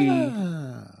Kamiki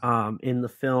in the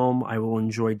film. I will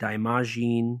enjoy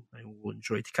Daimajin. I will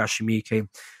enjoy Takashi Miike.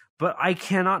 But I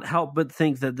cannot help but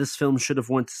think that this film should have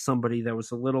went to somebody that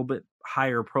was a little bit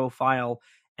higher profile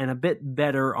and a bit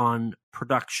better on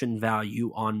production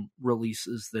value on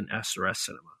releases than SRS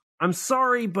Cinema. I'm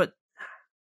sorry, but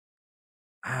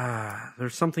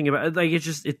there's something about it. Like,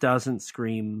 it doesn't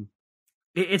scream.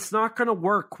 It's not going to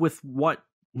work with what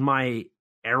my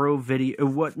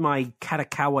what my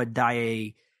Katakawa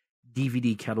Daiei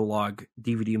DVD catalog,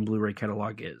 DVD and Blu-ray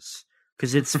catalog is.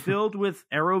 Because it's filled with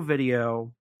Arrow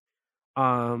Video.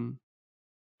 And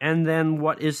then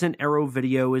what isn't Arrow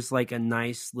Video is like a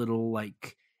nice little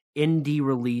like indie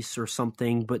release or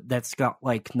something, but that's got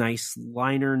like nice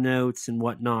liner notes and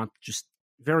whatnot, just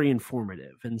very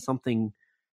informative and something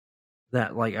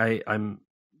that like I'm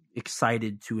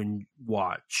excited to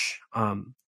watch.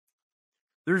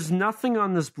 There's nothing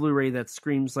on this Blu-ray that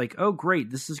screams like, oh great,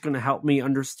 this is going to help me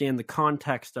understand the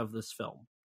context of this film.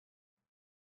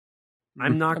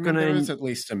 I'm not going to. There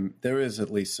is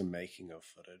at least some making of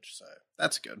footage, so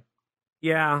that's good.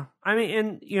 Yeah, I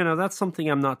mean, and that's something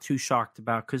I'm not too shocked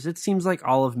about because it seems like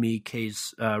all of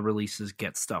Miike's releases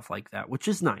get stuff like that, which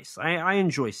is nice. I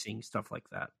enjoy seeing stuff like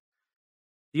that.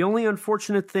 The only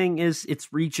unfortunate thing is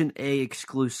it's Region A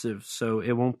exclusive, so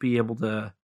it won't be able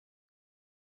to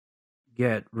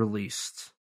get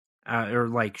released or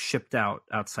like shipped out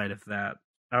outside of that,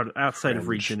 outside of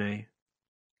Region A.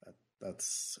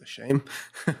 That's a shame.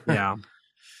 Yeah.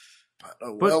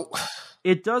 But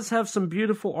it does have some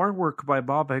beautiful artwork by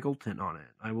Bob Eggleton on it.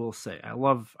 I will say, I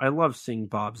love seeing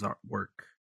Bob's artwork.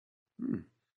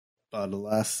 But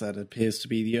alas, that appears to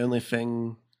be the only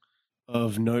thing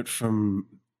of note from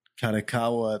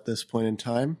Katakawa at this point in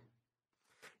time.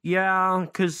 Yeah,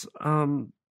 because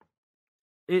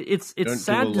it's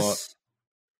sad to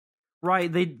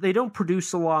right. They don't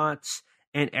produce a lot,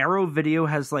 and Arrow Video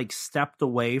has like stepped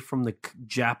away from the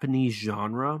Japanese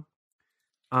genre.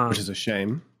 Which is a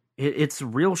shame. It's a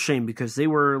real shame because they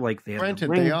were like they.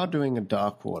 Granted, they are doing a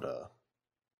Dark Water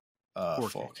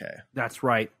 4K. That's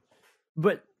right,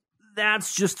 but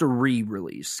That's just a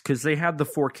re-release because they had the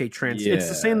 4K transfer. Yeah. It's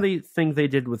the same thing they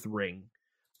did with Ring.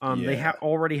 They Yeah.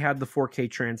 already had the 4K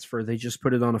transfer. They just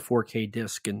put it on a 4K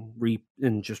disc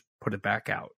and just put it back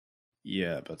out.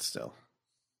 Yeah, but still.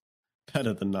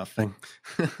 Better than nothing.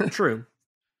 True.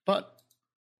 But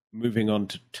moving on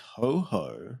to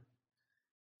Toho,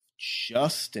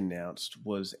 just announced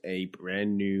was a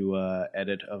brand new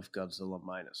edit of Godzilla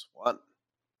 -1.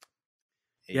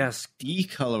 Yes.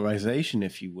 Decolorization,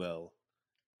 if you will.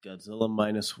 Godzilla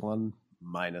 -1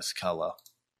 minus color.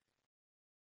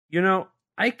 You know,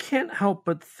 I can't help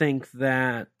but think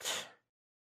that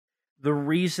the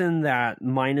reason that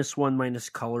 -1 minus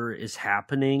color is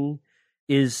happening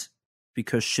is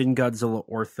because Shin Godzilla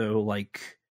Ortho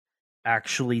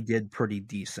actually did pretty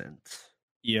decent.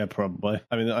 Yeah, probably.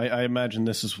 I mean, I imagine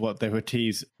this is what they were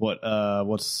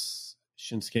what's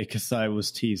Shinsuke Kasai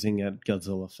was teasing at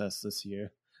Godzilla Fest this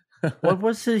year. What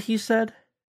was it he said?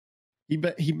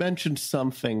 He mentioned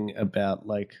something about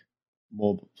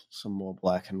some more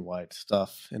black and white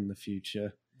stuff in the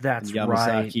future. That's and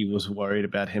right. Yamazaki was worried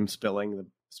about him spilling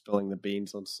the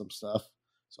beans on some stuff.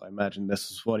 So I imagine this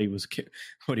is what he was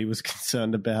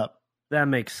concerned about. That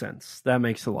makes sense. That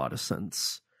makes a lot of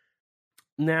sense.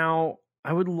 Now,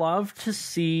 I would love to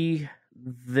see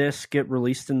this get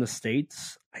released in the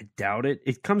States. I doubt it.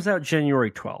 It comes out January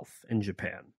 12th in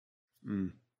Japan.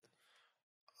 I'm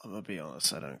going to be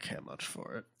honest, I don't care much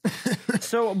for it.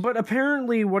 But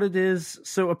apparently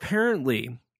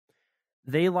apparently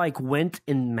they went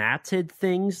and matted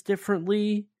things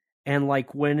differently and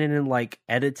went in and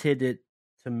edited it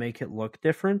to make it look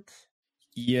different.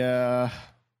 Yeah.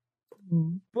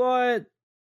 But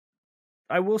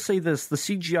I will say this, the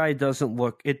CGI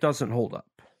doesn't hold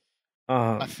up.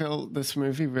 I feel this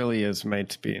movie really is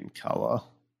made to be in color.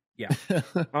 Yeah.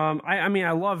 I mean,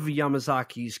 I love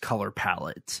Yamazaki's color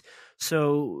palette.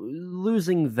 So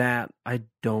losing that, I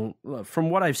don't, from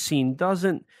what I've seen,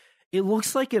 it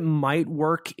looks like it might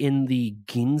work in the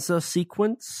Ginza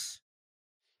sequence.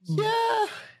 Yeah.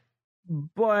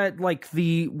 But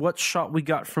what shot we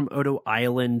got from Odo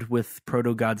Island with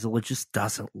Proto-Godzilla just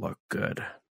doesn't look good.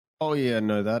 Oh yeah,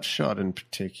 no, that shot in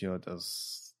particular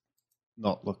does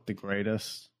not look the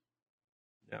greatest.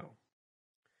 No.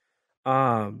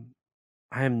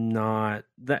 I'm not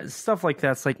that stuff like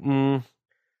that's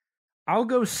I'll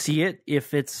go see it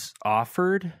if it's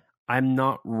offered. I'm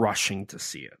not rushing to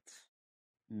see it.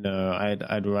 No,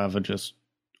 I'd rather just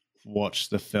watch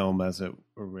the film as it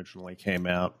originally came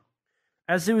out.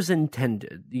 As it was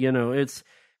intended. It's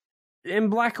in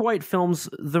black and white films,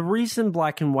 the reason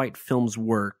black and white films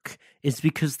work is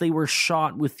because they were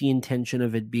shot with the intention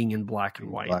of it being in black and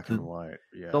white. Black and white,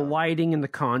 yeah. The lighting and the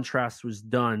contrast was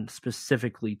done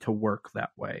specifically to work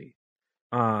that way.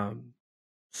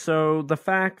 So the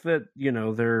fact that,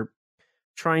 they're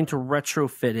trying to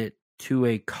retrofit it to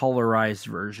a colorized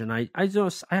version, I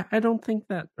don't think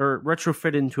that, or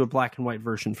retrofit into a black and white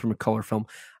version from a color film,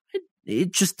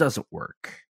 it just doesn't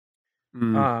work.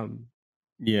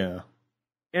 Yeah.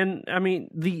 And I mean,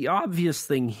 the obvious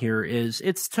thing here is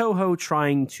it's Toho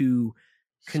trying to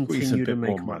continue to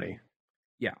make money.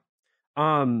 Yeah.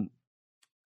 Toho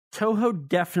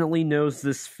definitely knows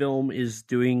this film is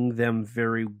doing them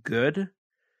very good.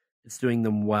 It's doing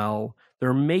them well.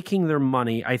 They're making their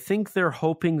money. I think they're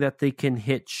hoping that they can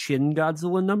hit Shin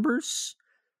Godzilla numbers.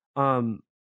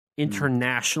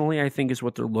 Internationally, I think is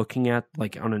what they're looking at,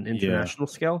 on an international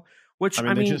scale. Which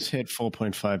I mean, they just hit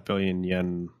 4.5 billion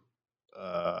yen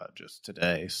just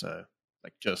today, so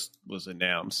just was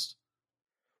announced.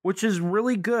 Which is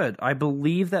really good. I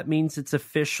believe that means it's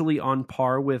officially on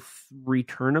par with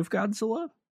Return of Godzilla.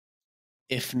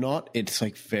 If not, it's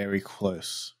very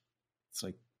close. It's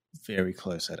very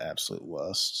close at absolute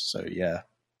worst. So yeah.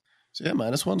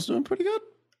 -1's doing pretty good.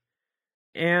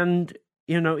 And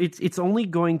it's only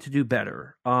going to do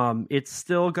better. It's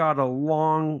still got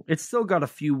a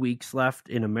few weeks left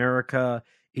in America.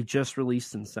 It just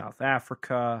released in South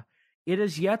Africa. It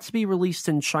has yet to be released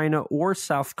in China or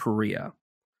South Korea.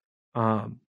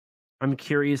 I'm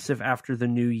curious if after the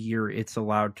new year it's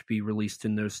allowed to be released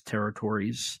in those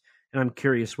territories, and I'm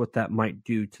curious what that might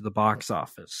do to the box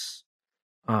office.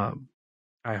 I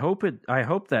hope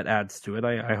that adds to it.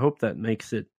 I hope that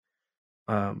makes it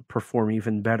perform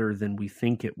even better than we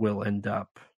think it will end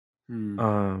up.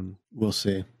 We'll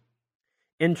see.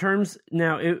 In terms,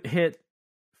 now it hit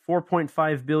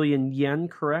 4.5 billion yen,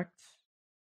 correct?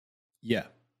 Yeah.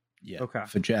 Okay.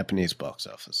 For Japanese box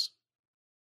office.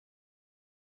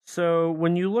 So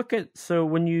when you look at, it's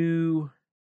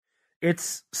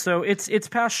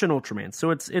past Shin Ultraman. So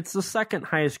it's the second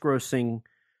highest grossing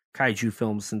kaiju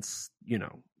film since,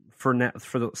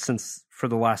 for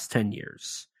the last 10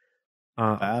 years.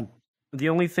 Bad. The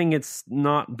only thing it's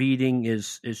not beating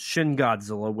is Shin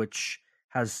Godzilla, which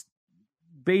has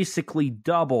basically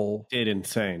double. Did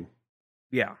insane.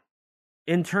 Yeah.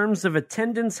 In terms of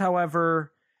attendance,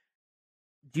 however,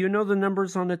 do you know the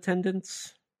numbers on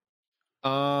attendance?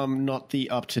 Not the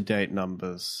up-to-date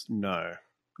numbers. No.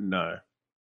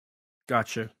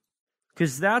 Gotcha.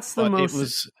 Because that's the most. It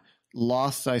was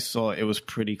last I saw. It was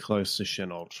pretty close to Shin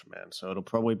Ultraman, so it'll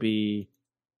probably be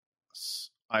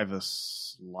either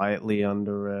slightly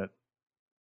under it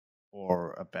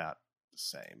or about the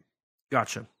same.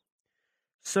 Gotcha.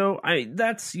 So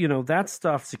that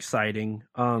stuff's exciting.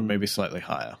 Maybe slightly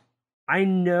higher. I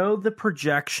know the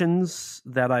projections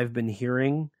that I've been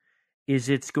hearing is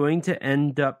it's going to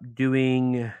end up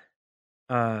doing.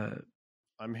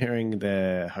 I'm hearing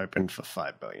they're hoping for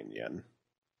 5 billion yen.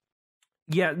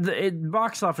 Yeah,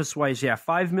 box office wise,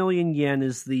 5 million yen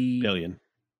is the billion.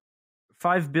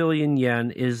 5 billion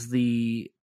yen is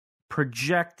the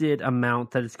projected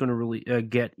amount that it's going to really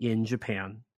get in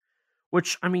Japan.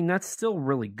 Which, I mean, that's still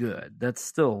really good. That's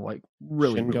still like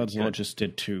really. Shin really Godzilla good. just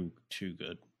did too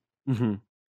good.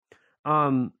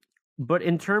 Mm-hmm. But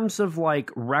in terms of like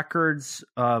records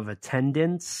of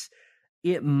attendance,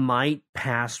 it might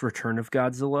pass Return of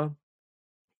Godzilla.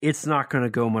 It's not going to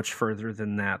go much further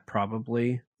than that,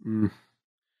 probably.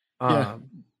 Yeah,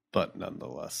 but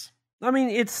nonetheless. I mean,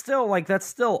 it's still like that's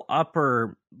still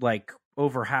upper, like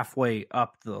over halfway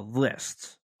up the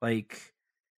list. Like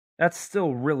that's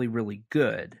still really, really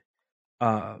good.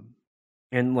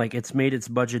 And like it's made its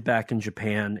budget back in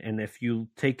Japan. And if you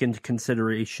take into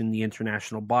consideration the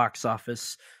international box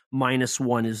office,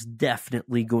 -1 is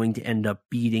definitely going to end up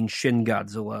beating Shin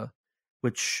Godzilla,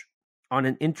 which on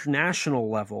an international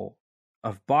level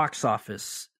of box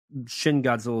office, Shin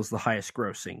Godzilla is the highest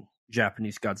grossing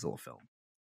Japanese Godzilla film.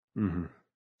 Mm-hmm.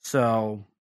 So,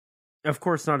 of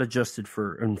course, not adjusted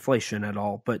for inflation at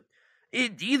all, but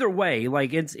either way,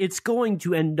 like it's going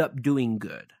to end up doing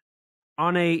good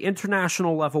on a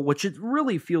international level, which it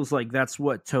really feels like that's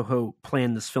what Toho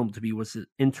planned this film to be, was an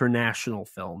international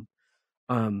film.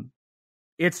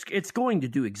 It's going to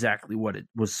do exactly what it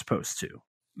was supposed to.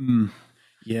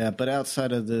 Yeah, but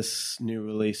outside of this new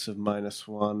release of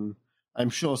 -1, I'm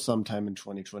sure sometime in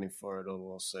 2024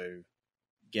 it'll also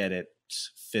get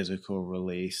its physical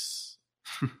release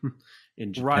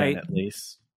in Japan, right. at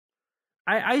least.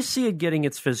 I see it getting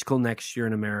its physical next year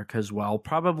in America as well.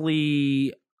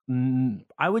 Probably,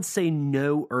 I would say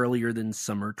no earlier than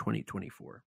summer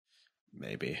 2024.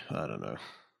 Maybe. I don't know.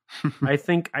 I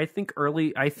think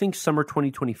summer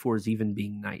 2024 is even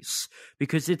being nice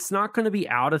because it's not going to be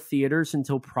out of theaters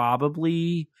until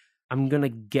probably, I'm going to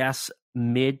guess,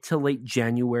 mid to late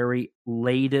January,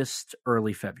 latest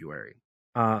early February.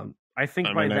 I think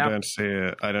I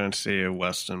don't see a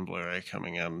Western Blu-ray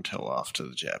coming out until after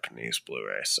the Japanese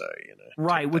Blu-ray, so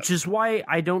right, which is why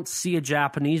I don't see a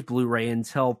Japanese Blu-ray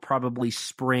until probably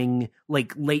spring,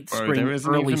 like late spring, there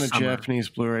isn't early even a summer. Japanese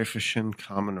Blu-ray for Shin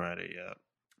Kamen Rider yet.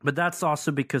 But that's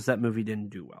also because that movie didn't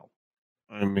do well.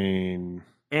 I mean,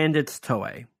 and it's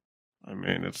Toei. I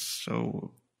mean, it's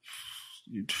so.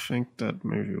 You'd think that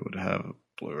movie would have a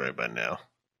Blu-ray by now.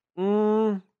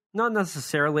 Not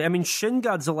necessarily. I mean, Shin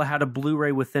Godzilla had a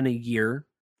Blu-ray within a year.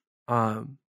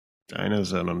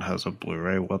 Dynazenon has a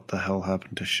Blu-ray. What the hell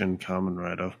happened to Shin Kamen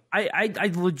Rider?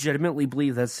 I legitimately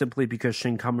believe that's simply because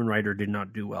Shin Kamen Rider did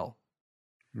not do well.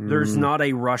 There's not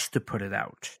a rush to put it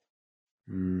out.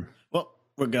 Well,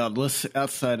 regardless,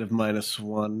 outside of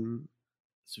 -1,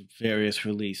 so various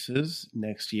releases,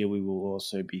 next year we will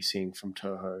also be seeing from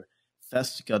Toho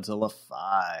Fest Godzilla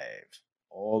 5.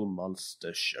 All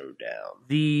Monster Showdown.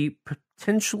 The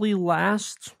potentially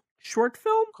last short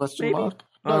film? Question mark?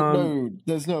 No,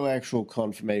 there's no actual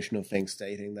confirmation of things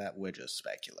stating that. We're just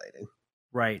speculating.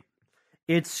 Right.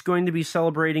 It's going to be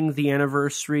celebrating the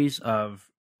anniversaries of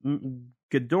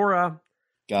Ghidorah,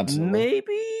 Godzilla.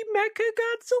 maybe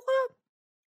Mechagodzilla?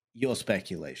 Your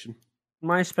speculation.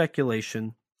 My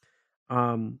speculation.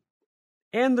 And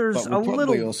there's but we'll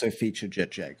probably also feature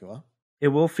Jet Jaguar. It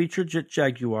will feature Jet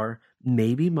Jaguar.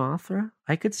 Maybe Mothra?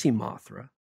 I could see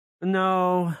Mothra.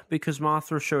 No, because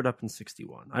Mothra showed up in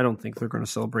 61. I don't think they're going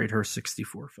to celebrate her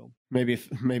 64 film. Maybe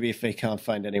if they can't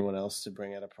find anyone else to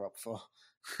bring out a prop for.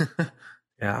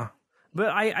 Yeah. But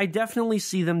I definitely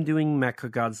see them doing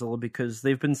Mechagodzilla because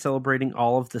they've been celebrating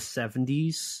all of the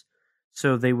 70s.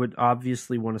 So they would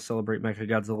obviously want to celebrate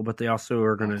Mechagodzilla, but they also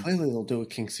are going to... Clearly they'll do a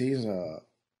King Caesar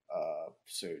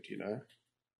suit,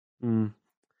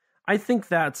 I think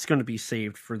that's going to be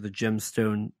saved for the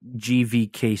Gemstone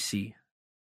GVKC.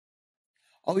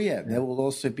 Oh, yeah. There will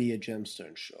also be a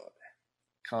Gemstone shot.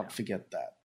 Can't forget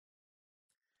that.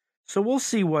 So we'll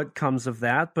see what comes of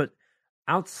that, but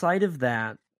outside of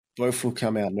that... Both will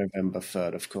come out November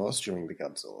 3rd, of course, during the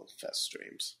Godzilla Fest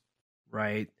streams.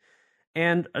 Right.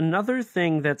 And another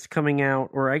thing that's coming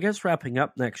out, or I guess wrapping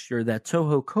up next year, that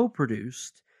Toho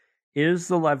co-produced is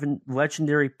the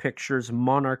Legendary Pictures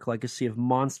Monarch Legacy of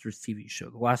Monsters TV show.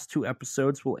 The last 2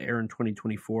 episodes will air in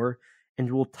 2024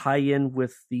 and will tie in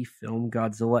with the film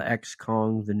Godzilla X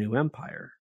Kong: The New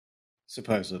Empire.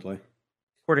 Supposedly.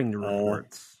 According to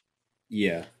reports.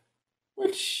 Yeah.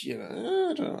 Which,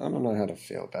 I don't know how to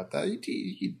feel about that.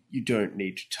 You don't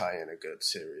need to tie in a good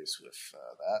series with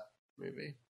that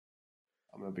movie.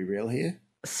 I'm going to be real here.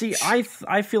 See, I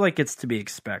feel like it's to be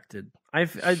expected. I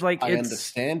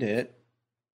understand it,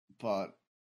 but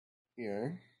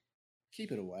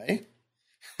keep it away.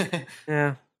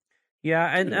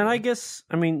 Yeah, and I guess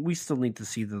we still need to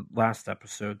see the last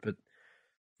episode, but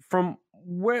from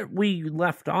where we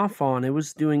left off on, it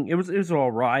was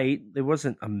all right. It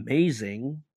wasn't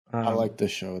amazing. I like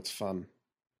this show; it's fun.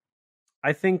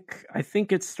 I think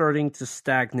it's starting to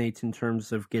stagnate in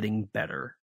terms of getting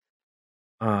better.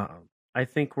 I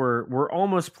think we're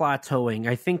almost plateauing.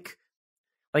 I think,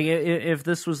 like, if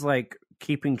this was like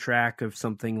keeping track of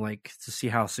something, like to see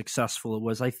how successful it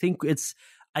was, I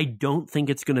don't think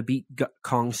it's going to beat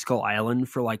Kong Skull Island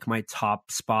for like my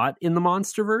top spot in the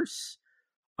MonsterVerse.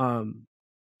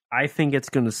 I think it's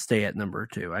going to stay at number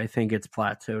 2. I think it's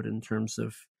plateaued in terms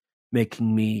of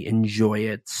making me enjoy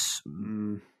it.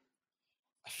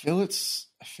 I feel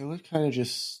it kind of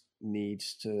just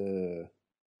needs to,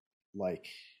 like,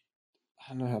 I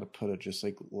don't know how to put it, just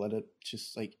like let it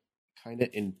just like kind of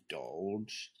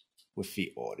indulge with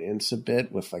the audience a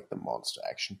bit with like the monster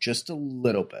action, just a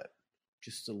little bit,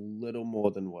 just a little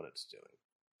more than what it's doing,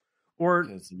 or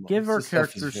give our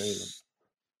characters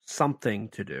something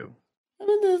to do. I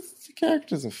mean, the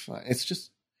characters are fine. It's just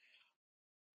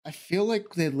I feel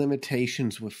like their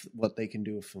limitations with what they can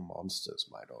do with the monsters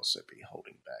might also be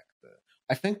holding back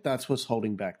I think that's what's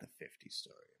holding back the 50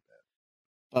 story a bit.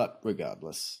 But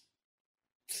regardless,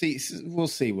 we'll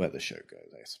see where the show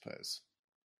goes, I suppose.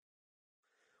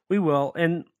 We will,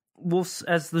 and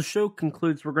as the show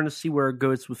concludes, we're going to see where it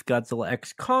goes with Godzilla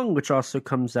X Kong, which also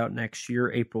comes out next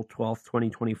year, April 12th,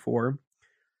 2024.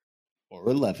 Or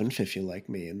 11th, if you're like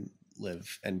me and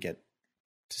live and get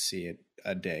to see it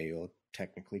a day or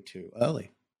technically 2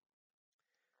 early.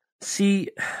 See,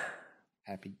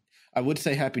 I would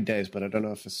say happy days, but I don't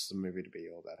know if this is a movie to be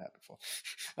all that happy for.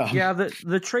 Yeah,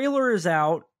 the trailer is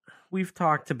out. We've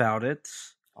talked about it.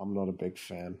 I'm not a big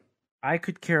fan. I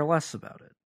could care less about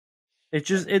it.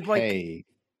 Hey,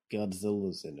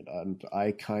 Godzilla's in it, and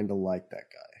I kind of like that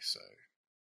guy, so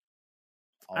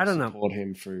I don't know. Support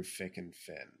him through thick and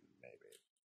thin, maybe.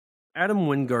 Adam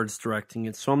Wingard's directing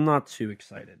it, so I'm not too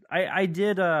excited. I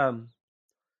did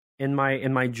in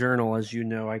my journal, as you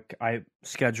know, I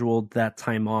scheduled that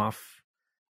time off.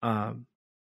 I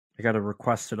got to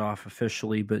request it off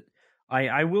officially, but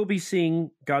I will be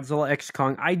seeing Godzilla X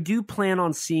Kong. I do plan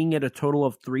on seeing it a total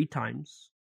of 3 times.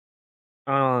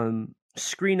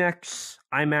 Screen X,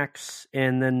 IMAX,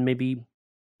 and then maybe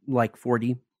like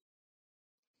 4D.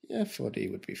 Yeah, 4D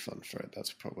would be fun for it.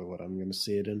 That's probably what I'm going to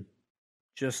see it in.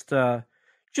 Just to,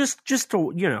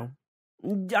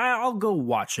 I'll go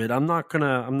watch it. I'm not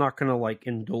gonna like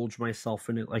indulge myself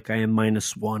in it like I am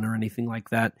 -1 or anything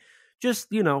like that.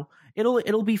 Just,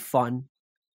 it'll be fun.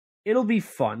 It'll be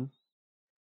fun.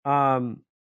 I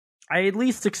at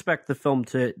least expect the film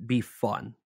to be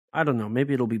fun. I don't know.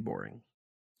 Maybe it'll be boring.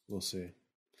 We'll see.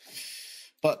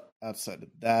 But outside of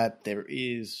that,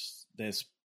 there's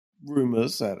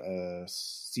rumors that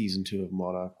season 2 of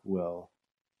Monarch will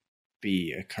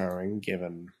be occurring,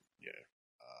 given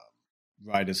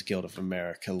Writers Guild of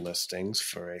America listings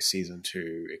for a season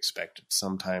 2 expected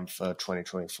sometime for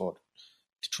 2024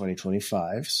 to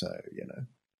 2025. So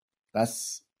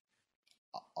that's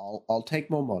I'll take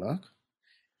more Monarch.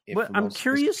 But I'm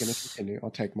curious. Going to continue. I'll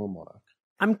take more Monarch.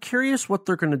 I'm curious what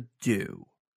they're going to do,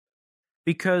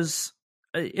 because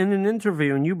in an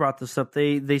interview, and you brought this up,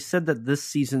 they said that this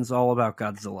season's all about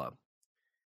Godzilla.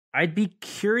 I'd be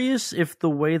curious if the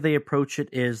way they approach it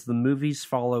is the movies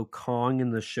follow Kong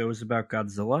and the shows about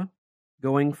Godzilla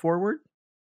going forward.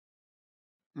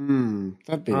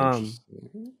 That'd be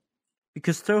interesting.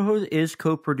 Because Toho is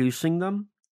co-producing them,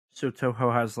 so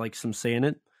Toho has like some say in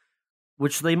it,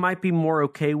 which they might be more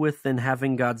okay with than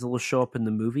having Godzilla show up in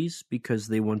the movies because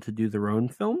they want to do their own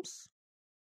films.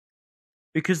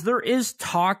 Because there is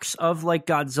talks of like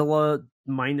Godzilla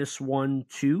 -1,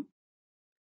 2.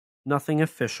 Nothing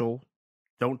official.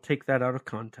 Don't take that out of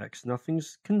context.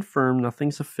 Nothing's confirmed.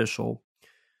 Nothing's official.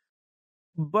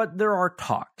 But there are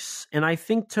talks, and I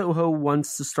think Toho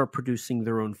wants to start producing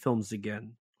their own films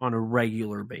again on a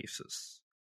regular basis.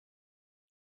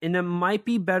 And it might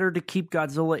be better to keep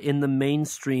Godzilla in the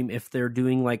mainstream if they're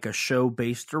doing like a show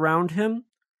based around him,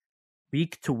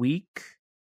 week to week,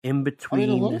 in between.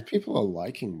 I mean, a lot of people are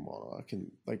liking Monarch,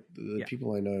 and like the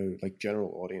people I know, like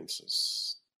general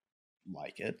audiences,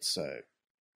 like it. So,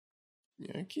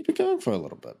 keep it going for a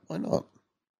little bit. Why not?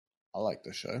 I like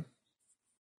the show.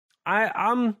 I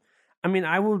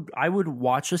would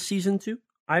watch a season 2.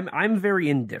 I'm very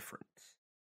indifferent.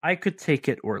 I could take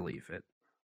it or leave it.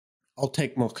 I'll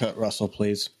take more Kurt Russell,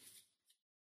 please.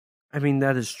 I mean,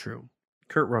 that is true.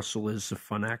 Kurt Russell is a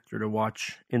fun actor to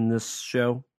watch in this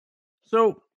show.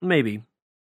 So, maybe.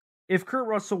 If Kurt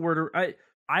Russell were to...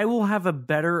 I will have a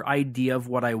better idea of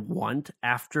what I want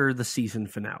after the season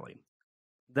finale.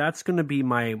 That's going to be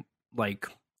my,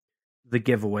 the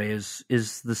giveaway is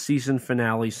the season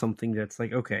finale something that's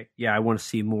like, okay, yeah, I want to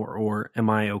see more, or am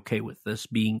I okay with this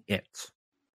being it?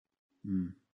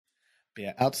 But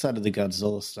yeah, outside of the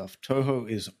Godzilla stuff, Toho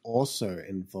is also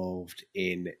involved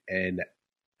in an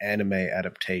anime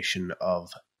adaptation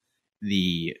of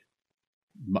the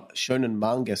shonen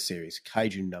manga series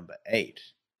Kaiju number 8,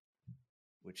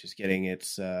 which is getting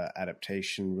its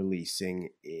adaptation releasing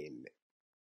in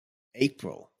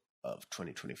April of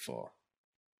 2024.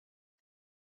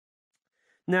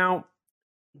 Now,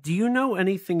 do you know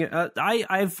anything?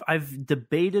 I've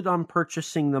debated on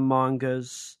purchasing the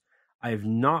mangas. I've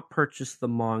not purchased the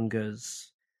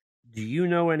mangas. Do you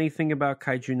know anything about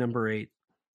Kaiju number 8?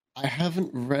 I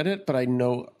haven't read it, but I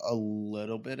know a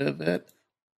little bit of it.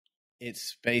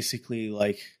 It's basically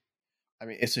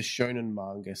it's a shonen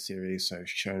manga series, so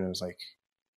shonen is like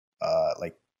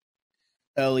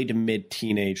early to mid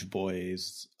teenage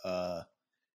boys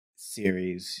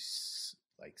series,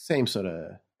 like same sort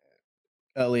of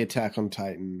early Attack on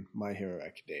Titan, My Hero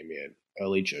Academia,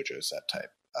 early JoJo's, that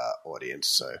type audience.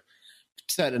 So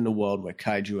set in a world where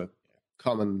kaiju are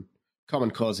common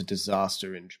cause of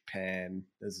disaster in Japan.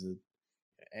 There's an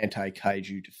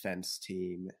anti-kaiju defense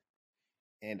team.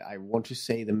 And I want to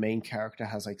say the main character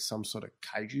has like some sort of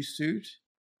kaiju suit.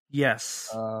 Yes.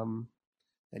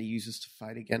 That he uses to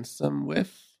fight against them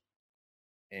with.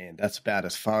 And that's about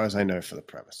as far as I know for the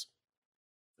premise.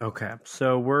 Okay.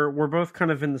 So we're both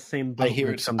kind of in the same boat.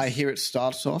 I hear it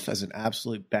starts off as an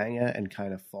absolute banger and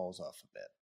kind of falls off a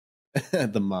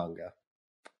bit. The manga.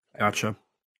 Gotcha.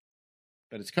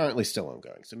 But it's currently still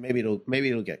ongoing, so maybe it'll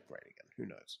get great again. Who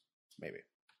knows? Maybe.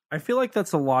 I feel like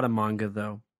that's a lot of manga,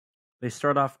 though. They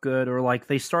start off good, or like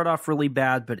they start off really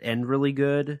bad but end really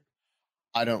good.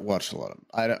 I don't watch a lot of.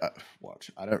 I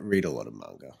don't read a lot of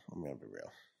manga. I'm gonna be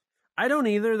real. I don't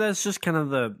either. That's just kind of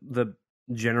the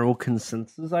general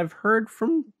consensus I've heard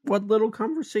from what little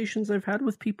conversations I've had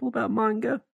with people about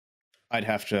manga. I'd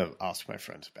have to ask my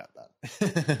friends about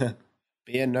that.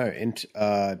 But yeah, no.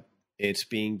 It's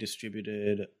being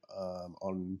distributed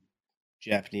on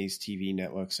Japanese TV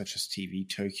networks such as TV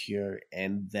Tokyo,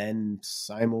 and then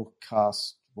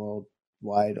simulcast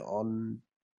worldwide on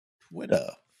Twitter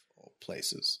or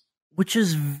places. Which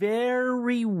is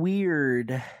very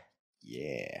weird.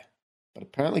 Yeah. But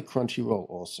apparently Crunchyroll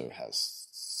also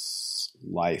has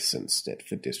licensed it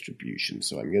for distribution,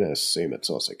 so I'm going to assume it's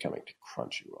also coming to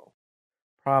Crunchyroll.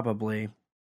 Probably.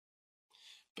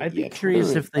 But I'd be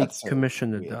curious if they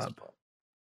commissioned a dub.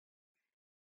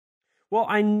 Well,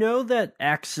 I know that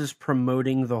X is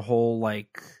promoting the whole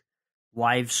like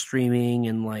live streaming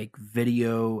and like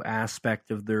video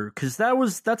aspect of their, because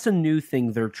that's a new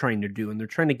thing they're trying to do, and they're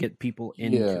trying to get people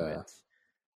into it.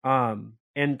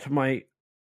 And to my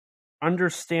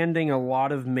understanding, a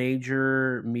lot of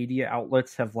major media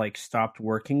outlets have like stopped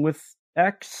working with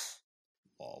X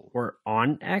or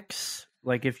on X.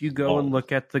 Like if you go and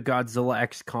look at the Godzilla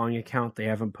X Kong account, they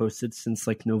haven't posted since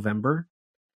like November.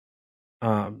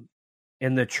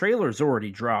 And the trailer's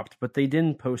already dropped, but they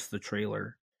didn't post the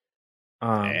trailer.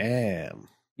 Damn.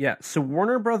 Yeah, so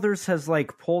Warner Brothers has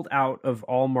like pulled out of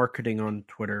all marketing on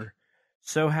Twitter.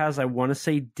 So has, I want to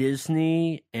say,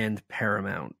 Disney and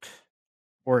Paramount.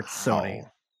 Or it's Sony.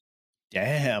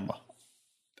 Damn.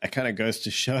 That kind of goes to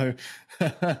show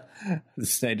the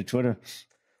state of Twitter.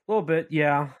 A little bit,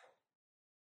 yeah.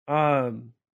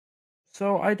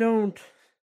 So I don't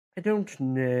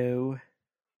know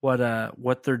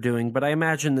what they're doing, but I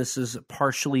imagine this is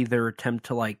partially their attempt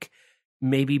to like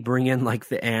maybe bring in like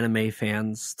the anime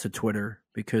fans to Twitter,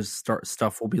 because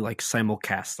stuff will be like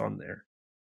simulcast on there.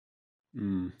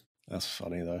 That's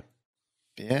funny though.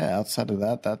 But yeah, outside of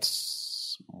that,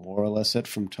 that's more or less it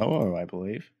from Toho, I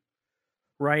believe.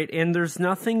 Right, and there's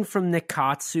nothing from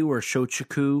Nikatsu or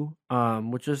Shochiku,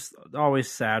 which is always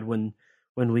sad when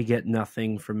we get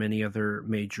nothing from any other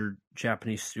major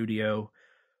Japanese studio.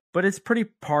 But it's pretty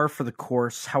par for the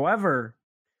course. However,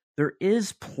 there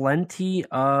is plenty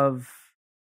of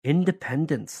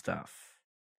independent stuff.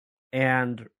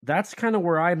 And that's kind of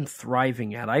where I'm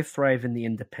thriving at. I thrive in the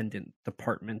independent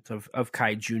department of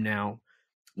Kaiju now.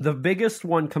 The biggest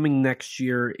one coming next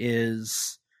year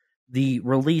is the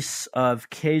release of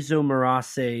Keizo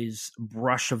Murase's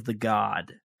Brush of the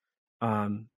God.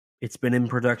 It's been in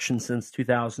production since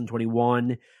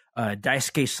 2021.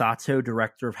 Daisuke Sato,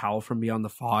 director of Howl from Beyond the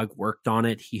Fog, worked on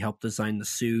it. He helped design the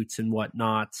suits and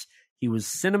whatnot. He was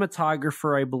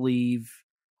cinematographer, I believe.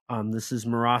 This is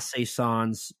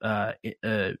Murase-san's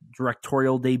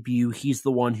directorial debut. He's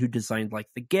the one who designed like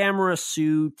the Gamera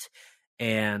suit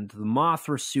and the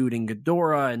Mothra suit and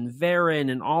Ghidorah and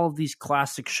Varan and all of these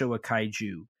classic Showa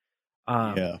kaiju.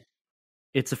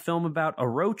 It's a film about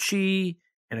Orochi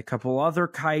and a couple other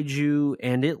kaiju,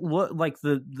 and it look like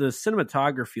the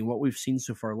cinematography and what we've seen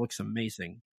so far looks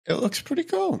amazing. It looks pretty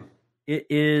cool. It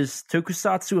is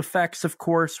Tokusatsu effects, of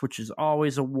course, which is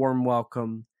always a warm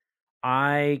welcome.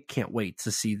 I can't wait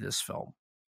to see this film.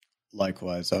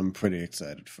 Likewise, I'm pretty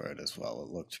excited for it as well.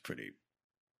 It looked pretty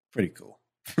cool.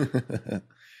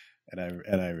 and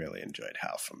I really enjoyed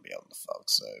Howl from Beyond the Fog,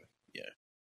 so yeah.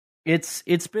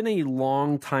 It's been a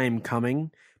long time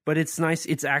coming, but it's nice.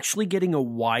 It's actually getting a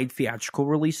wide theatrical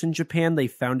release in Japan. They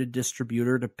found a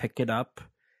distributor to pick it up,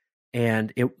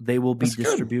 and they will be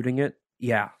distributing it.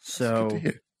 Yeah, so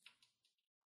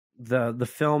the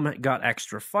film got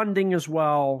extra funding as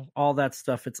well, all that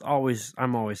stuff.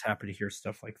 I'm always happy to hear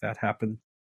stuff like that happen.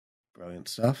 Brilliant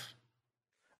stuff.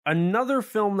 Another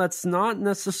film that's not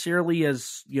necessarily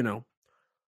as,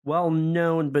 well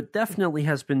known, but definitely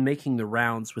has been making the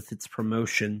rounds with its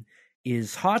promotion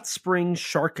is Hot Springs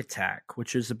Shark Attack,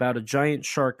 which is about a giant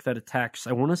shark that attacks,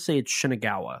 I want to say it's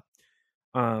Shinagawa.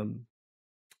 The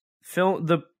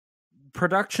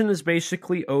production is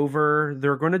basically over.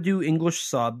 They're going to do English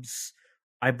subs.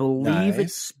 I believe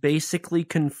it's basically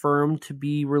confirmed to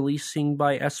be releasing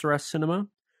by SRS Cinema.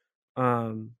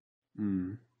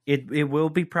 It will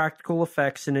be practical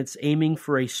effects, and it's aiming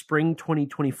for a spring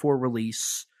 2024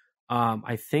 release.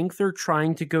 I think they're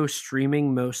trying to go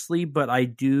streaming mostly, but I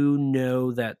do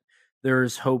know that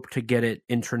there's hope to get it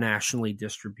internationally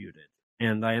distributed.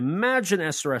 And I imagine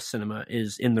SRS Cinema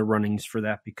is in the runnings for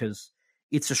that because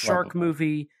it's a shark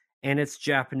movie, and it's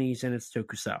Japanese, and it's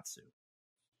Tokusatsu.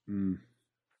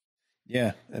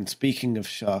 Yeah, and speaking of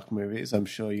shark movies, I'm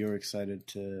sure you're excited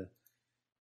to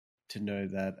know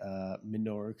that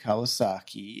Minoru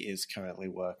Kawasaki is currently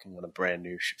working on a brand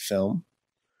new film.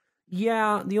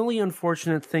 Yeah, the only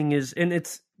unfortunate thing is,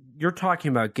 and you're talking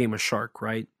about Game of Shark,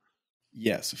 right?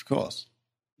 Yes, of course.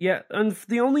 Yeah, and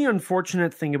the only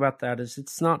unfortunate thing about that is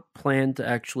it's not planned to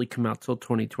actually come out till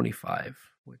 2025,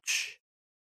 which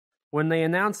when they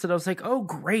announced it, I was like, oh,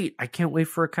 great, I can't wait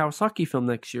for a Kawasaki film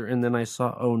next year. And then I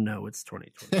saw, oh no, it's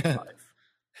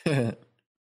 2025.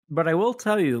 But I will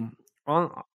tell you,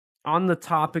 on the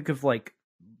topic of like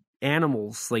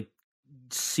animals, like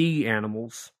sea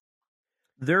animals,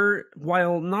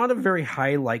 while not a very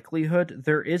high likelihood,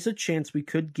 there is a chance we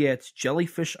could get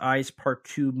Jellyfish Eyes Part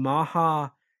 2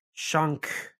 Maha Shank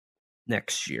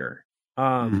next year.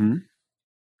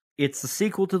 It's the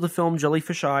sequel to the film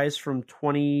Jellyfish Eyes from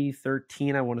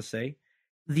 2013, I want to say.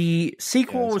 The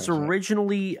sequel was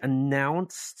originally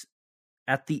announced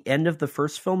at the end of the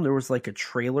first film. There was like a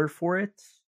trailer for it.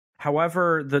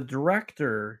 However, the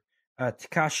director,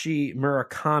 Takashi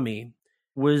Murakami,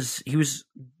 was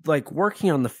like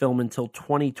working on the film until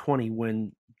 2020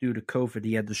 when, due to COVID,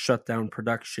 he had to shut down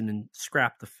production and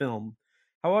scrap the film.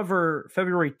 However,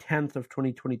 February 10th of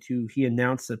 2022, he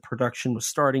announced that production was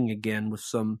starting again with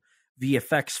some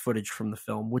VFX footage from the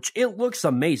film, which it looks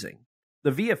amazing.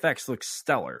 The VFX looks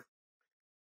stellar.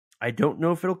 I don't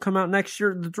know if it'll come out next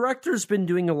year. The director's been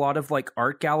doing a lot of like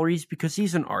art galleries because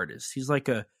he's an artist. He's like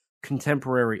a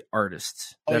contemporary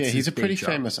artist. He's a pretty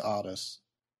famous artist.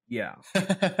 Yeah.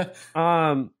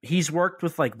 He's worked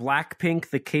with like Blackpink,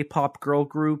 the K-pop girl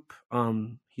group.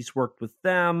 He's worked with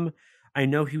them. I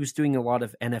know he was doing a lot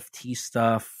of NFT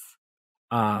stuff.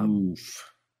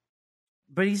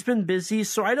 But he's been busy,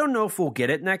 so I don't know if we'll get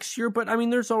it next year, but I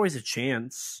mean, there's always a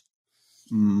chance.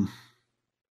 And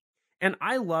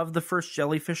I love the first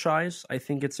Jellyfish Eyes. I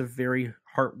think it's a very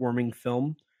heartwarming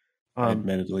film. I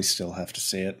admittedly still have to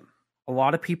see it. A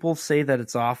lot of people say that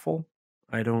it's awful.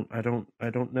 I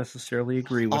don't necessarily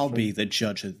agree with I'll them. be the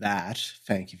judge of that.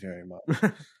 Thank you very much.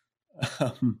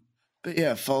 But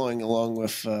yeah, following along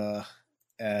with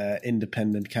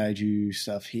independent kaiju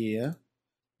stuff here.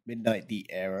 Midnight the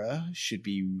Era should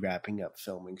be wrapping up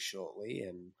filming shortly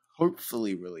and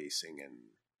hopefully releasing in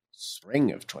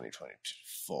spring of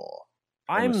 2024.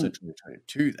 Almost at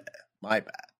 2022 there. My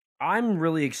bad. I'm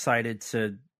really excited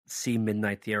to see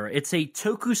Midnight the Era. It's a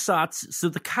tokusatsu. So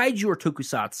the kaiju are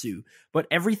tokusatsu, but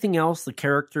everything else, the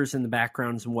characters and the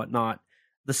backgrounds and whatnot,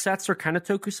 the sets are kind of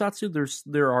tokusatsu.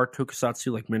 There are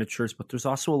tokusatsu like miniatures, but there's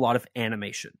also a lot of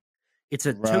animation. It's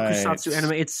a tokusatsu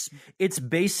anime. It's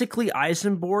basically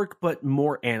Eisenberg, but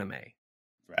more anime.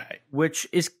 Right. Which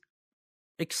is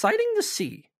exciting to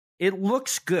see. It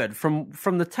looks good from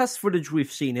the test footage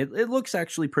we've seen. It looks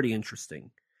actually pretty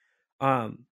interesting.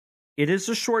 It is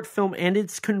a short film, and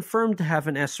it's confirmed to have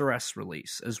an SRS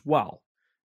release as well.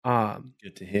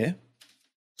 Good to hear.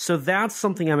 So that's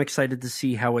something I'm excited to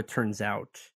see how it turns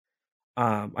out.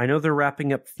 I know they're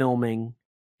wrapping up filming,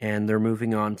 and they're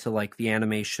moving on to like the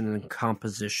animation and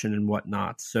composition and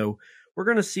whatnot. So we're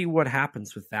going to see what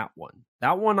happens with that one.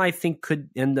 That one I think could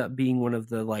end up being one of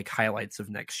the like highlights of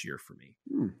next year for me.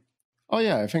 Oh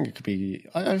yeah, I think it could be.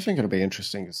 I think it'll be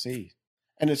interesting to see.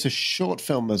 And it's a short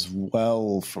film as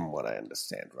well, from what I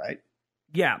understand, right?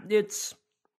 Yeah, it's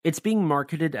being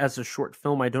marketed as a short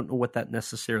film. I don't know what that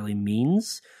necessarily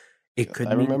means. It could.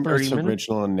 I remember its minutes.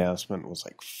 Original announcement was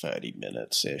like 30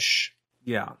 minutes ish.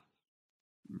 Yeah.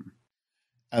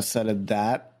 Outside of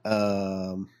that,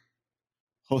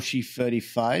 Hoshi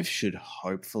 35 should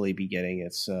hopefully be getting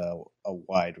its a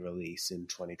wide release in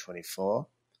 2024.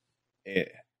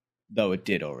 Though it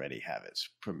did already have its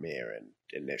premiere and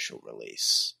initial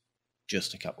release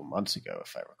just a couple months ago,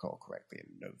 if I recall correctly,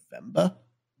 in November.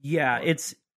 Yeah,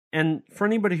 and for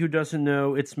anybody who doesn't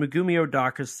know, it's Megumi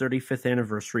Odaka's 35th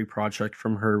anniversary project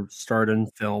from her start in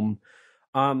film.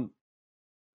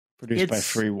 Produced by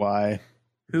 3Y.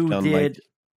 Who did...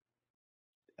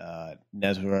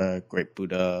 Nezra, Great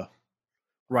Buddha,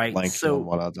 right? So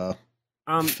one other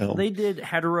film. They did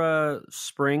Hedera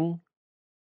Spring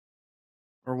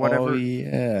or whatever. Oh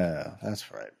yeah,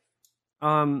 that's right.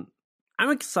 I'm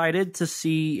excited to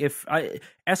see if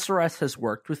SRS has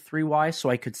worked with 3Y,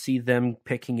 so I could see them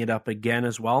picking it up again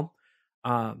as well.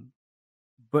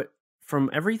 But from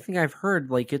everything I've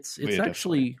heard, like it's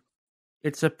actually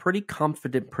it's a pretty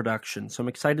confident production. So I'm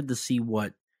excited to see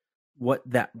what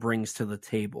that brings to the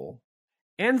table.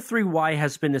 And 3Y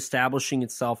has been establishing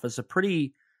itself as a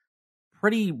pretty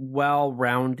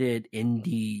well-rounded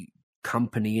indie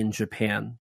company in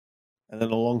Japan. And then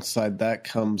alongside that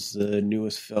comes the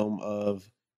newest film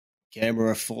of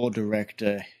Gamera 4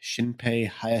 director Shinpei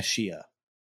Hayashiya.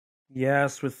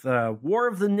 Yes, with War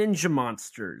of the Ninja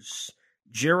Monsters,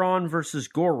 Jiron versus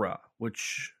Gora,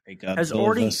 which has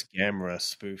already Gamera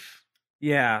spoof.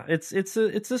 Yeah, it's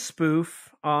a spoof.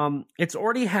 It's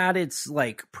already had its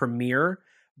like premiere,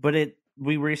 but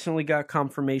we recently got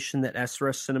confirmation that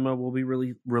SRS Cinema will be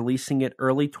releasing it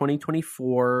early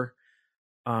 2024.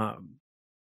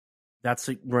 That's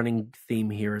a running theme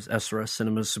here is SRS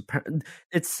Cinemas.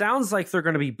 It sounds like they're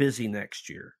going to be busy next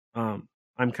year. I'm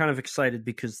kind of excited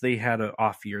because they had an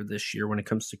off year this year when it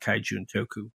comes to kaiju and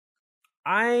toku.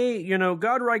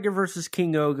 Godriger versus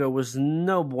King Oga was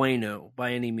no bueno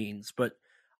by any means, but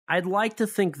I'd like to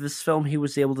think this film he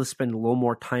was able to spend a little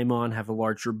more time on, have a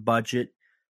larger budget.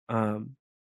 I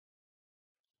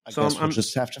guess we'll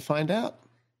just have to find out.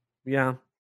 Yeah,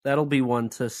 that'll be one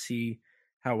to see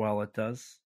how well it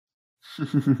does.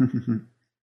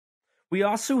 We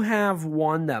also have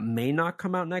one that may not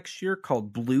come out next year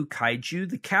called Blue Kaiju.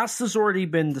 The cast has already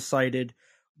been decided,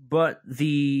 but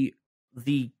the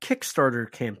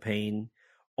Kickstarter campaign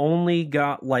only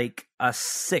got like a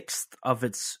sixth of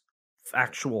its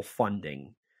actual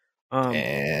funding.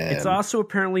 It's also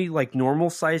apparently like normal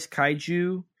size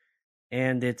kaiju,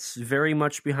 and it's very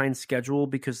much behind schedule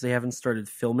because they haven't started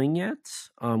filming yet,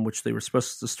 which they were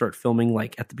supposed to start filming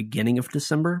like at the beginning of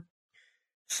December.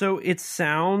 So it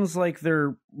sounds like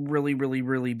they're really, really,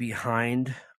 really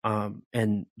behind,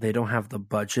 and they don't have the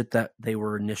budget that they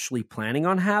were initially planning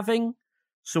on having.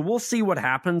 So we'll see what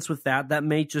happens with that. That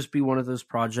may just be one of those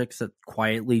projects that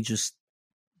quietly just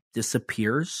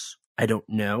disappears. I don't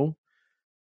know.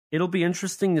 It'll be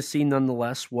interesting to see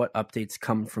nonetheless what updates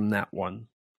come from that one.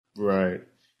 Right.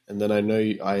 And then I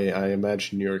know I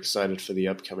imagine you're excited for the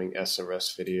upcoming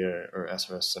SRS video or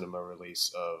SRS Cinema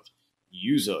release of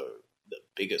Yuzo, the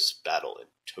biggest battle in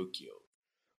Tokyo.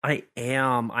 I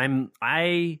am. I mean,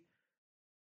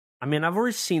 I've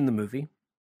already seen the movie.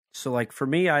 So like for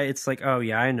me, it's like, oh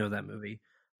yeah, I know that movie.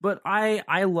 But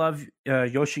I love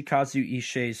Yoshikazu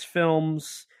Ishai's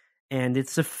films, and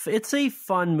it's a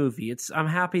fun movie. I'm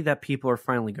happy that people are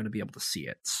finally going to be able to see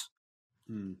it.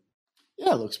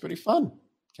 Yeah, it looks pretty fun.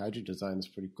 Kaiju design is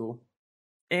pretty cool.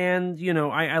 And,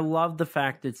 I love the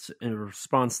fact it's in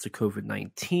response to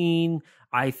COVID-19.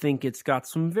 I think it's got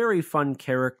some very fun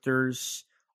characters.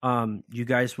 You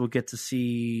guys will get to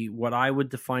see what I would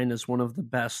define as one of the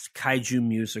best kaiju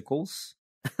musicals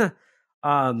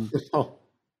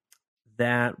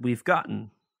that we've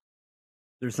gotten.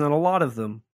 There's not a lot of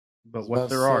them, but what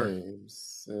there are. I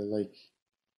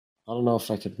don't know if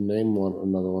I could name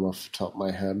another one off the top of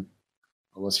my head,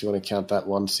 unless you want to count that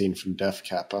one scene from Death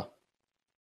Kappa.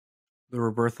 The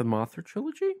Rebirth of Mothra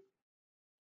trilogy?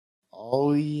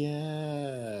 Oh,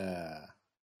 yeah.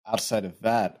 Outside of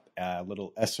that,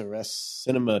 little SRS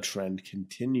cinema trend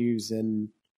continues and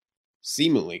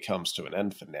seemingly comes to an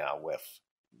end for now with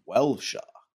Welsha.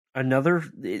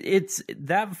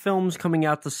 That film's coming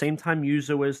out the same time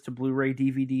Yuzo is to Blu-ray,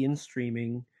 DVD, and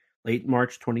streaming, late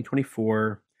March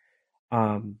 2024.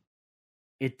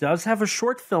 It does have a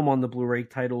short film on the Blu-ray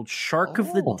titled Shark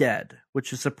of the Dead,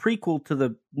 which is a prequel to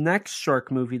the next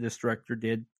shark movie this director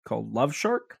did called Love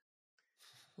Shark.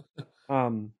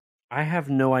 I have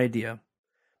no idea,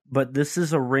 but this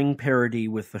is a Ring parody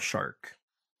with a shark.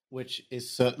 Which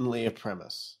is certainly a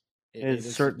premise. It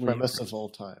is certainly the premise of all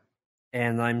time.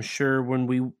 And I'm sure when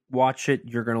we watch it,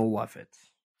 you're going to love it.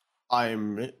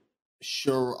 I'm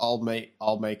sure I'll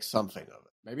make something of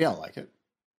it. Maybe I'll like it.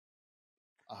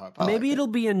 Maybe it'll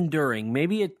be enduring.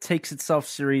 Maybe it takes itself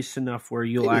serious enough where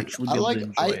you'll actually be able to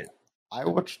enjoy it. I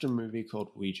watched a movie called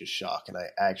Ouija Shark, and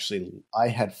I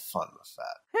had fun with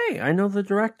that. Hey, I know the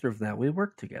director of that. We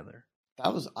worked together.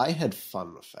 I had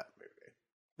fun with that movie.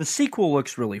 The sequel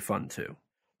looks really fun too.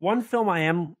 One film I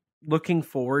am looking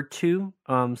forward to,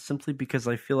 simply because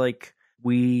I feel like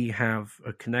we have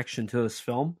a connection to this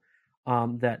film,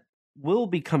 that will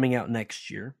be coming out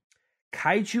next year.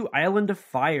 Kaiju Island of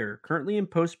Fire, currently in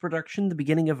post-production, the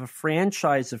beginning of a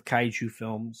franchise of kaiju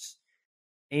films,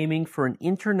 aiming for an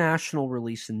international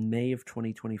release in May of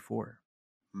 2024.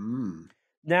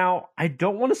 Now, I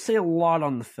don't want to say a lot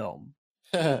on the film,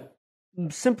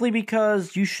 simply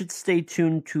because you should stay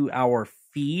tuned to our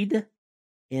feed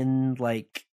in,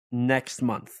 next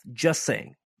month. Just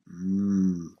saying.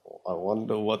 I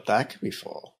wonder what that could be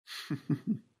for.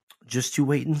 Just you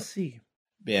wait and see.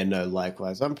 Yeah, no,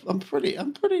 likewise. I'm pretty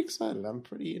excited. I'm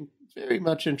very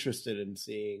much interested in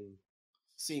seeing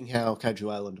how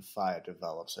Kaiju Island of Fire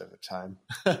develops over time.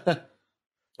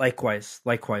 Likewise.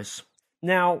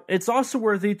 Now, it's also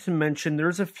worthy to mention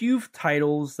there's a few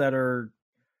titles that are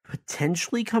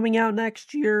potentially coming out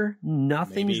next year.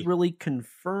 Nothing's really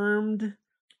confirmed.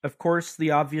 Of course,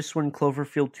 the obvious one,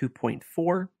 Cloverfield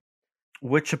 2.4,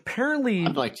 which apparently...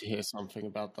 I'd like to hear something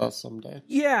about that someday.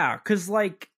 Yeah, because,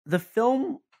 the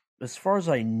film, as far as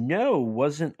I know,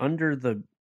 wasn't under the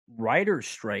writer's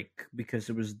strike because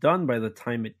it was done by the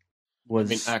time it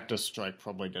was... actor's strike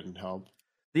probably didn't help.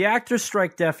 The actor's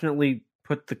strike definitely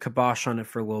put the kibosh on it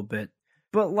for a little bit.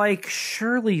 But,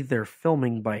 surely they're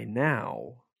filming by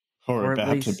now. Or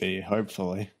about to be,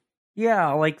 hopefully.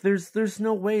 Yeah, there's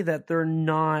no way that they're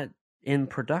not in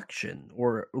production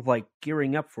or,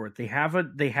 gearing up for it. They have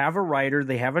a writer,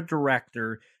 they have a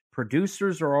director,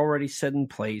 producers are already set in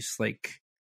place.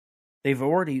 They've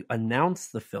already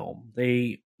announced the film.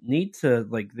 They need to,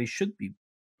 they should be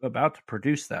about to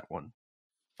produce that one.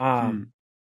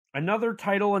 Another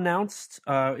title announced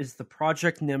is the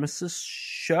Project Nemesis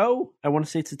show. I want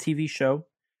to say it's a TV show.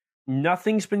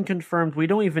 Nothing's been confirmed. We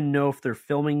don't even know if they're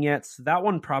filming yet, so that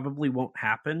one probably won't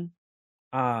happen.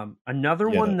 Another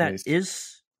one that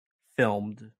is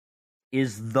filmed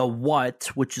is The What,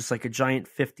 which is a giant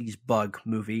 50s bug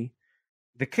movie.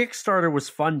 The Kickstarter was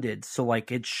funded, so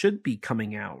it should be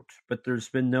coming out, but there's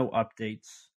been no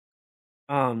updates.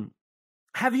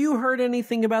 Have you heard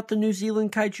anything about the New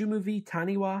Zealand kaiju movie,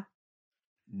 Taniwa?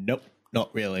 Nope,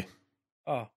 not really.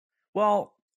 Oh,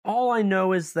 well, all I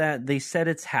know is that they said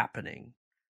it's happening.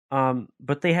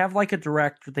 But they have a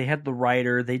director, they had the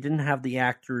writer, they didn't have the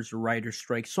actors or writer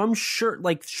strike. So I'm sure,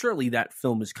 surely that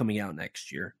film is coming out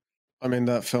next year. I mean,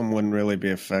 that film wouldn't really be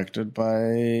affected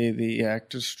by the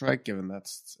actors strike, given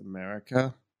that's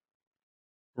America.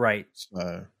 Right.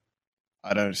 So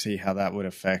I don't see how that would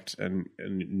affect a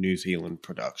New Zealand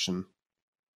production.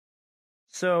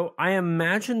 So I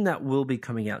imagine that will be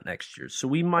coming out next year. So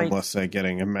we might... Unless they're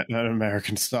getting an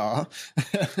American star.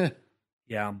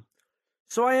 Yeah.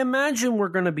 So I imagine we're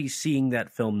going to be seeing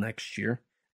that film next year.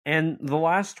 And the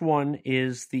last one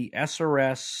is the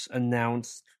SRS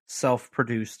announced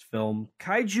self-produced film,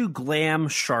 Kaiju Glam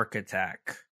Shark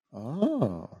Attack.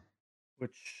 Oh.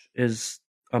 Which is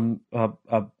a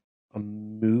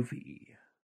movie,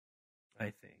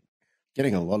 I think.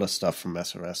 Getting a lot of stuff from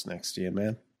SRS next year,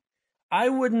 man. I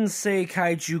wouldn't say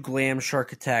Kaiju Glam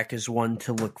Shark Attack is one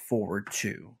to look forward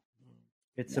to.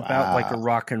 It's about like a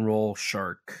rock and roll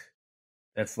shark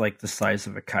that's like the size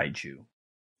of a kaiju.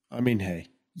 I mean, hey,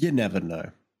 you never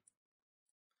know.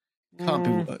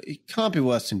 It can't be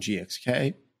worse than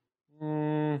GXK.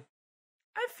 I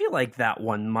feel like that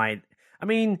one might. I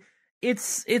mean,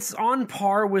 it's on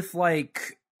par with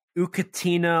like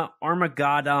Ukatina,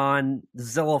 Armageddon,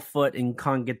 Zillafoot, and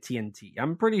Konga TNT.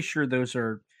 I'm pretty sure those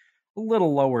are a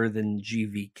little lower than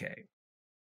GVK.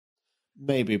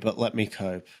 Maybe, but let me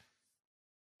cope.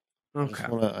 Okay.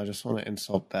 I just want to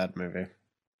insult bad movie.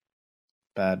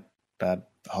 Bad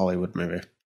Hollywood movie.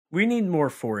 We need more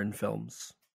foreign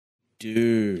films.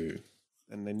 And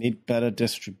they need better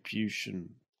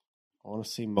distribution. I want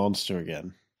to see Monster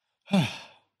again.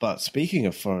 But speaking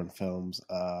of foreign films,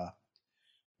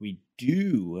 we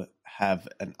do have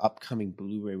an upcoming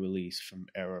Blu-ray release from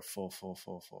Error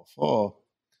 44444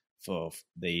 for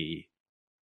the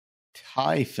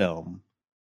Thai film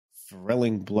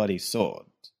Thrilling Bloody Sword.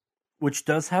 Which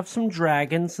does have some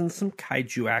dragons and some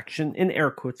kaiju action, in air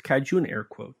quotes, kaiju in air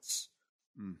quotes.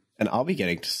 And I'll be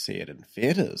getting to see it in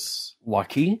theaters.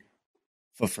 Lucky.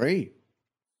 For free.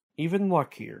 Even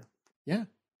luckier. Yeah.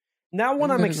 Now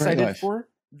what I'm excited for,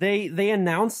 they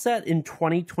announced that in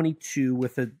 2022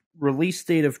 with a release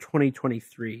date of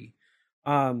 2023.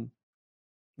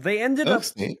 They ended up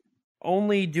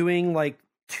only doing like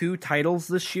 2 titles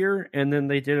this year, and then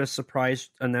they did a surprise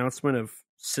announcement of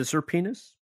Scissor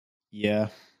Penis. Yeah.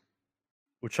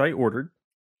 Which I ordered.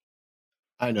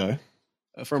 I know.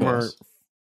 From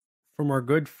our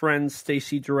good friend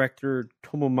Stacy director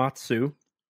Tomomatsu.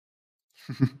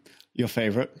 Your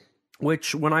favorite?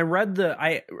 Which when I read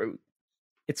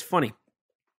it's funny.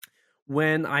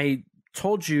 When I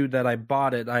told you that I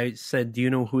bought it, I said, "Do you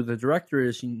know who the director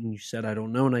is?" And you said, "I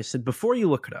don't know." And I said, "Before you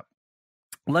look it up,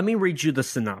 let me read you the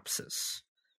synopsis."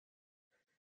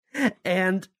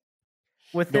 And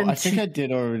within I think I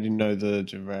did already know the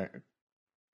director.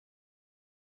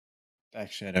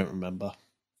 Actually, I don't remember.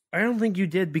 I don't think you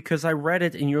did, because I read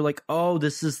it and you're like, "Oh,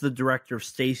 this is the director of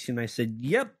Stacy." And I said,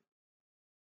 "Yep.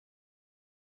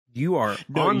 You are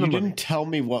on the money." Didn't tell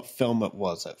me what film it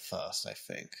was at first, I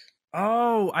think.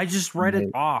 Oh, I just read it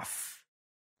off.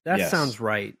 That sounds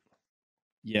right.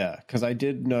 Yeah, because I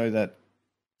did know that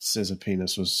Scissor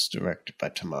Penis was directed by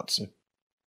Tomatsu.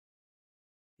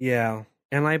 Yeah,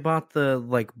 and I bought the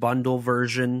like bundle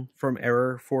version from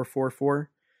Error 444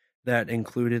 that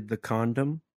included the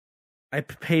condom. I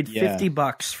paid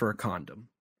 $50 for a condom.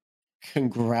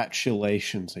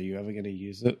 Congratulations. Are you ever going to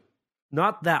use it?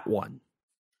 Not that one.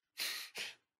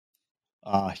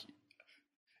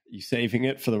 You saving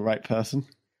it for the right person?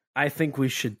 I think we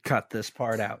should cut this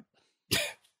part out.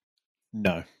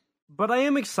 No. But I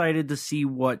am excited to see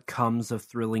what comes of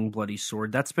Thrilling Bloody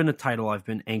Sword. That's been a title I've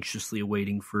been anxiously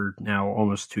awaiting for now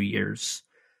almost 2 years.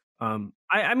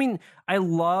 I mean, I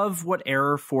love what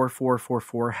Error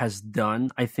 4444 has done.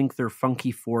 I think their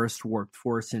Funky Forest, Warped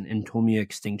Force, and Entomia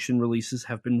Extinction releases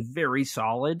have been very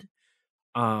solid.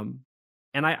 And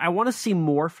I want to see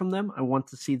more from them. I want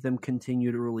to see them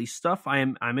continue to release stuff.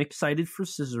 I'm excited for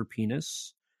Scissor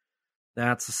Penis.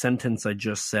 That's a sentence I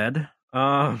just said.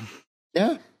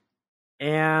 Yeah.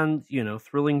 And,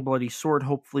 Thrilling Bloody Sword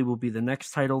hopefully will be the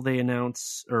next title they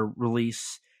announce or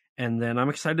release. And then I'm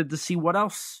excited to see what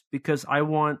else, because I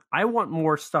want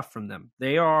more stuff from them.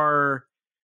 They are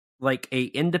like a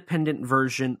independent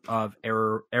version of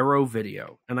Arrow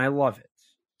Video, and I love it.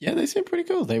 Yeah, they seem pretty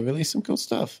cool. They release some cool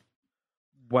stuff.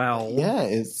 Well,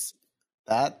 yeah,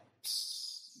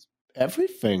 that's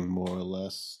everything more or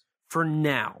less for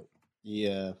now.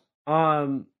 Yeah.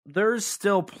 There's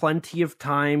still plenty of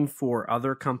time for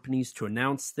other companies to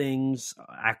announce things,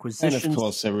 acquisitions. And of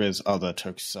course, there is other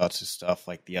Tokusatsu stuff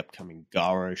like the upcoming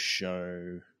Garo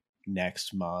show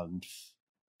next month,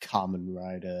 Kamen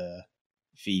Rider,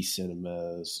 V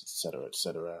Cinemas, etc.,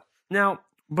 etc. Now,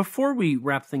 before we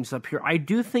wrap things up here, I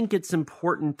do think it's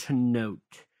important to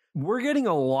note we're getting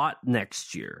a lot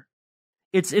next year.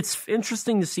 It's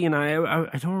interesting to see, and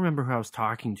I don't remember who I was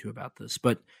talking to about this,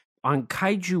 but on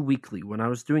Kaiju Weekly, when I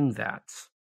was doing that,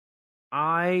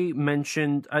 I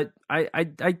mentioned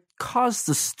I caused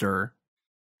a stir,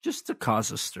 just to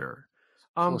cause a stir.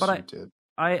 But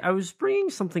I was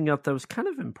bringing something up that was kind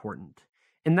of important,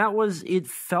 and that was it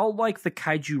felt like the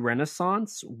Kaiju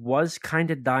Renaissance was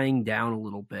kind of dying down a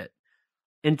little bit.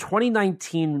 In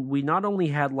 2019, we not only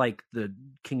had like the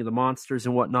King of the Monsters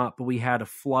and whatnot, but we had a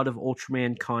flood of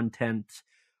Ultraman content.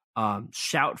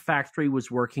 Shout Factory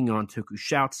was working on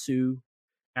Tokusatsu.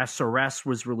 SRS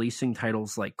was releasing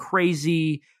titles like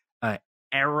Crazy,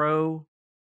 Arrow,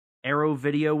 Arrow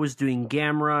Video was doing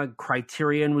Gamera,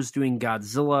 Criterion was doing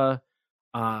Godzilla,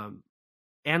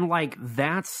 and like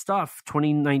that stuff,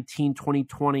 2019,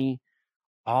 2020,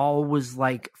 all was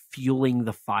like fueling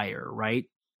the fire, right?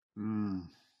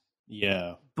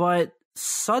 Yeah. But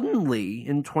suddenly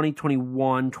in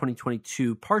 2021,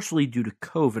 2022, partially due to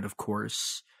COVID, of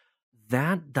course,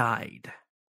 that died.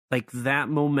 Like that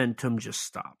momentum just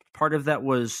stopped. Part of that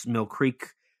was Mill Creek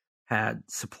had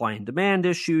supply and demand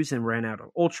issues and ran out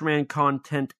of Ultraman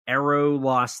content. Arrow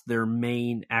lost their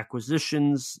main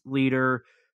acquisitions leader,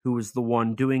 who was the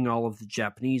one doing all of the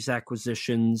Japanese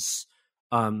acquisitions.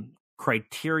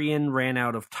 Criterion ran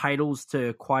out of titles to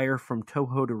acquire from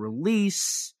Toho to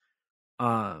release.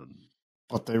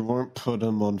 But they won't put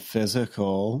them on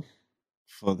physical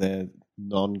for their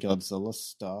non-Godzilla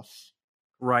stuff.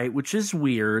 Right, which is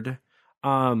weird.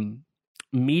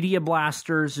 Media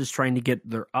Blasters is trying to get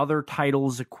their other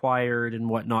titles acquired and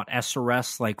whatnot.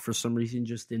 SRS, like, for some reason,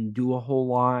 just didn't do a whole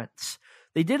lot.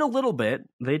 They did a little bit.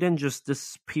 They didn't just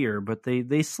disappear, but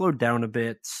they slowed down a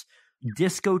bit.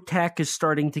 Discotech is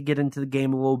starting to get into the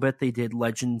game a little bit. They did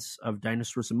Legends of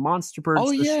Dinosaurs and Monster Birds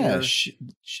this year.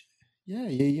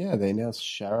 Yeah. They announced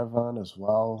Sharavan as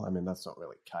well. I mean, that's not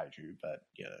really kaiju, but,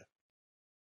 you know.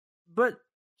 But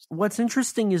what's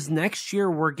interesting is next year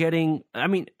we're getting, I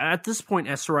mean, at this point,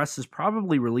 SRS is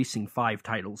probably releasing 5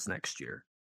 titles next year.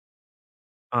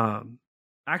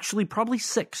 Actually, probably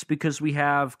 6, because we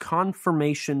have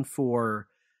confirmation for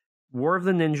War of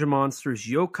the Ninja Monsters,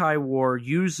 Yokai War,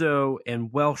 Yuzo,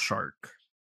 and Whale Shark.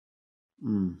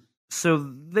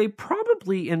 So they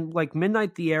probably, in like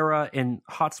Midnight the Era and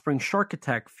Hot Spring Shark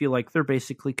Attack, feel like they're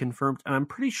basically confirmed, and I'm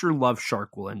pretty sure Love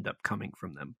Shark will end up coming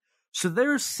from them. So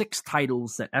there's 6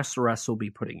 titles that SRS will be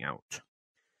putting out.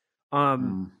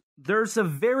 There's a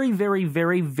very, very,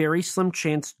 very, very slim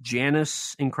chance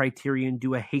Janus and Criterion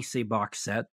do a Heisei box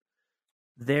set.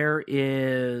 There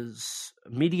is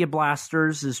Media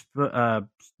Blasters is,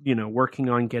 working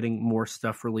on getting more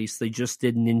stuff released. They just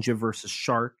did Ninja versus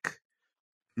Shark.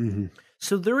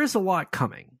 So there is a lot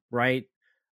coming, right?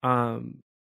 And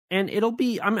it'll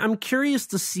be, I'm curious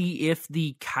to see if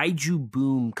the kaiju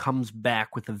boom comes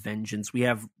back with a vengeance. We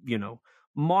have,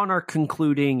 Monarch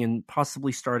concluding and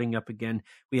possibly starting up again.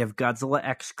 We have Godzilla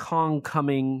X Kong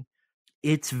coming.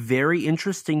 It's very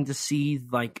interesting to see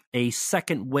like a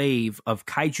second wave of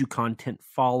kaiju content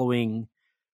following,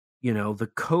 the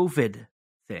COVID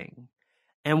thing.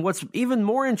 And what's even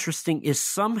more interesting is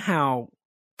somehow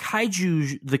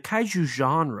the kaiju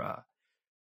genre,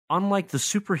 unlike the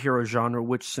superhero genre,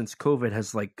 which since COVID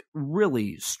has like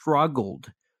really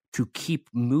struggled to keep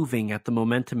moving at the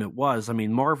momentum it was. I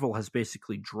mean, Marvel has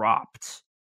basically dropped.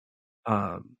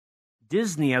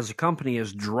 Disney as a company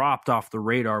has dropped off the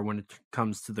radar when it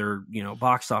comes to their,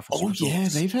 box office results. Yeah,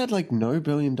 they've had like no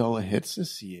billion-dollar hits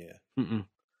this year.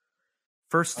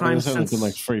 First time since been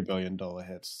like $3 billion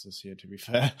hits this year, to be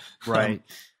fair. Right.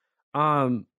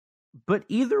 But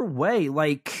either way,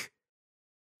 like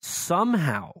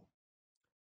somehow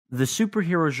the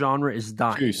superhero genre is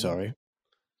dying.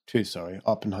 Too sorry.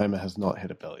 Oppenheimer has not hit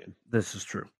 $1 billion. This is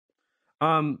true.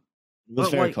 It was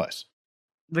very close.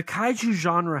 The kaiju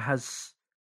genre has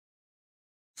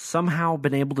somehow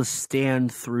been able to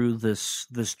stand through this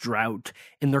drought,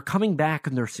 and they're coming back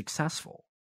and they're successful,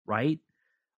 right?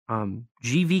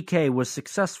 GVK was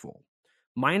successful.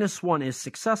 -1 is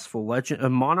successful.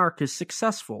 Monarch is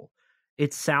successful.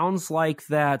 It sounds like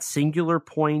that Singular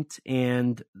Point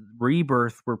and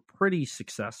Rebirth were pretty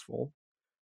successful.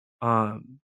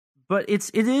 But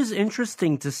it is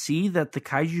interesting to see that the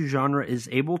kaiju genre is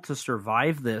able to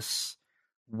survive this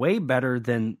way better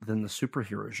than the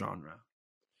superhero genre.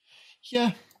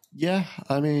 Yeah.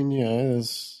 I mean, you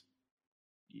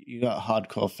got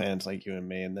hardcore fans like you and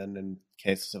me, and then in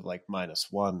cases of like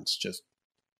 -1, it's just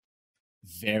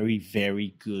very,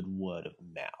 very good word of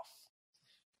mouth.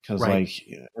 Because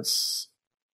it's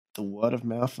the word of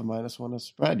mouth for -1 is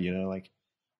spread. Like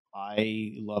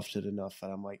I loved it enough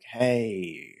that I'm like,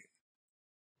 hey,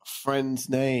 friend's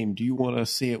name, do you want to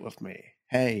see it with me?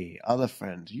 Hey, other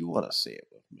friends, you want to see it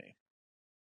with me?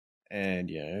 And,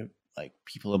 like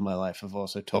people in my life have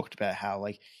also talked about how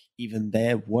like even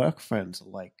their work friends are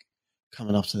like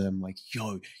coming up to them like,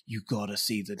 yo, you got to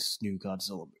see this new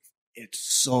Godzilla movie. It's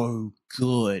so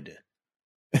good.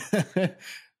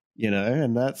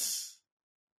 And that's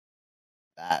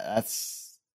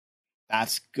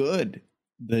good.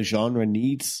 The genre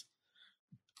needs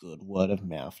good word of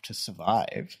mouth to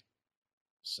survive.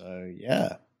 So,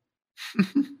 yeah.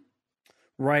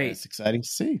 Right. It's exciting to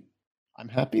see. I'm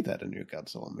happy that a new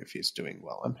Godzilla movie is doing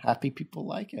well. I'm happy people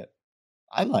like it.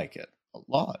 I like it a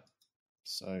lot.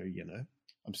 So,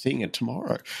 I'm seeing it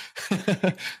tomorrow.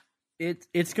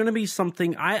 It's going to be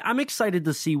something. I'm excited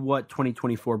to see what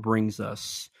 2024 brings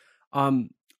us.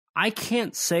 I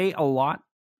can't say a lot,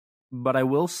 but I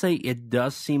will say it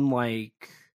does seem like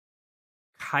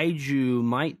kaiju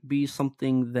might be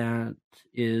something that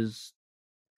is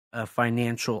a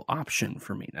financial option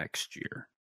for me next year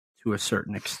to a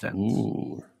certain extent.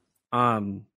 Ooh.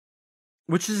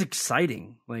 Which is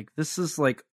exciting. This is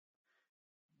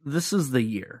the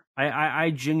year.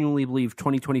 I genuinely believe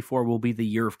 2024 will be the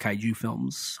year of kaiju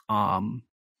films.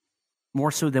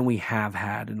 More so than we have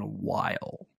had in a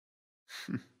while.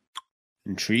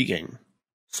 Intriguing.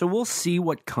 So we'll see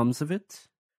what comes of it.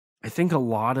 I think a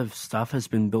lot of stuff has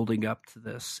been building up to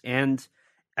this, and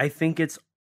I think it's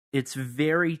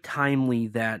very timely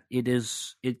that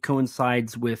it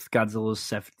coincides with Godzilla's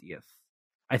 70th.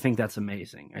 I think that's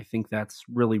amazing. I think that's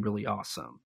really, really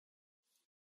awesome.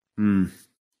 Yeah,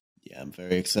 I'm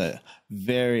very excited.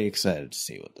 Very excited to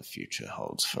see what the future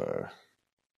holds for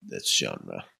this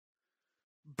genre.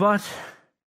 But,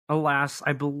 alas,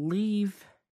 I believe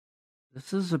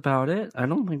this is about it. I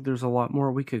don't think there's a lot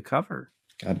more we could cover.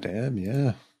 Goddamn,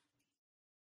 yeah.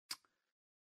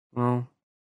 Well,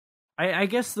 I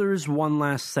guess there is one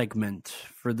last segment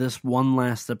for this one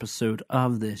last episode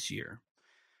of this year.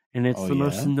 And it's the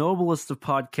most noblest of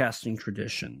podcasting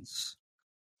traditions.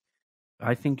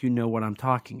 I think you know what I'm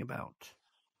talking about.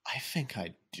 I think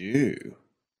I do.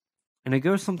 And it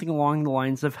goes something along the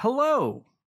lines of, hello,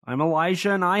 I'm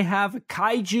Elijah and I have a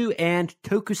kaiju and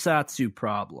tokusatsu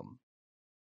problem.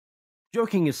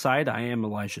 Joking aside, I am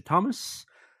Elijah Thomas.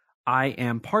 I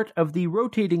am part of the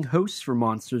rotating hosts for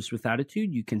Monsters with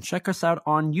Attitude. You can check us out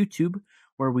on YouTube,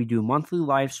 where we do monthly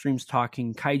live streams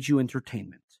talking kaiju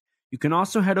entertainment. You can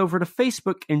also head over to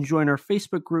Facebook and join our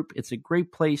Facebook group. It's a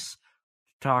great place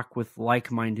to talk with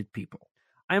like-minded people.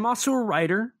 I am also a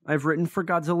writer. I've written for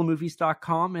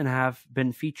GodzillaMovies.com and have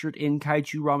been featured in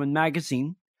Kaiju Ramen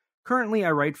Magazine. Currently, I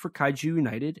write for Kaiju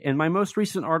United, and my most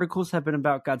recent articles have been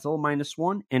about Godzilla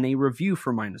 -1 and a review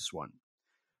for -1.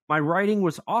 My writing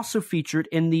was also featured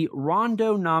in the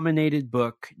Rondo-nominated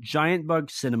book, Giant Bug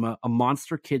Cinema, A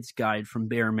Monster Kid's Guide from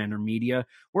Bear Manor Media,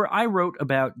 where I wrote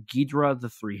about Ghidorah the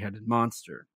Three-Headed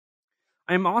Monster.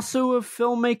 I am also a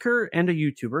filmmaker and a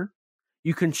YouTuber.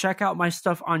 You can check out my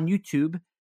stuff on YouTube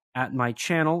at my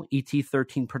channel,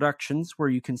 ET13 Productions, where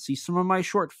you can see some of my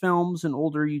short films and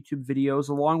older YouTube videos,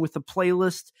 along with a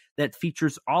playlist that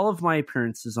features all of my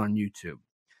appearances on YouTube.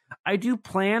 I do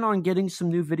plan on getting some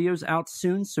new videos out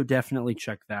soon, so definitely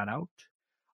check that out.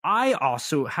 I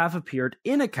also have appeared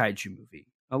in a kaiju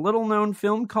movie, a little-known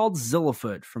film called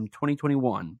Zillafoot from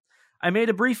 2021. I made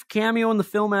a brief cameo in the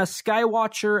film as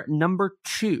Skywatcher number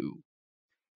 2.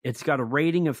 It's got a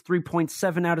rating of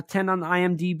 3.7 out of 10 on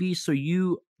IMDb, so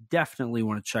you definitely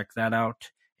want to check that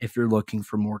out if you're looking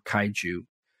for more kaiju.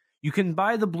 You can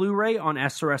buy the Blu-ray on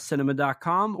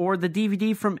srscinema.com or the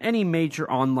DVD from any major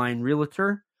online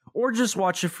realtor, or just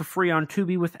watch it for free on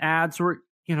Tubi with ads, or,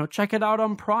 check it out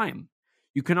on Prime.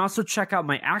 You can also check out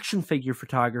my action figure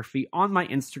photography on my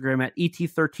Instagram at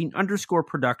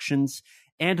ET13_productions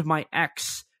and my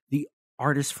X, the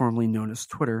artist formerly known as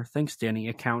Twitter, thanks Danny,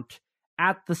 account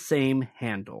at the same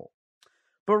handle.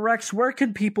 But Rex, where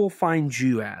can people find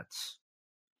you at?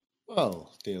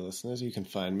 Well, dear listeners, you can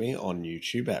find me on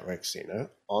YouTube at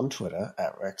Rexino, on Twitter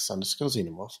at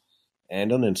Rex_Xenomorph,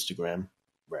 and on Instagram,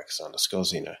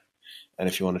 Rex_Xeno. And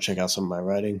if you want to check out some of my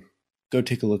writing, go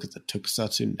take a look at the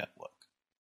Tokusatsu Network.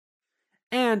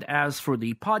 And as for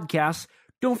the podcast,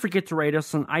 don't forget to rate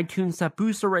us on iTunes. That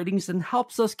boosts our ratings and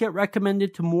helps us get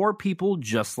recommended to more people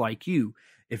just like you.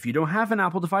 If you don't have an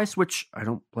Apple device, which I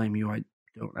don't blame you, I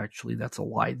don't actually, that's a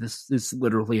lie. This is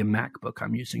literally a MacBook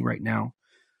I'm using right now.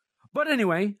 But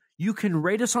anyway, you can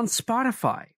rate us on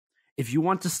Spotify. If you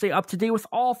want to stay up to date with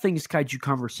all things Kaiju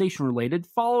Conversation related,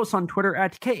 follow us on Twitter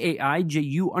at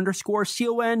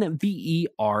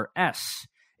KAIJU_CONVERS.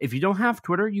 If you don't have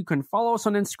Twitter, you can follow us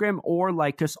on Instagram or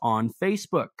like us on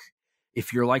Facebook.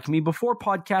 If you're like me before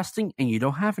podcasting and you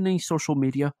don't have any social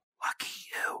media, lucky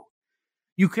you.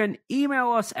 You can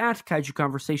email us at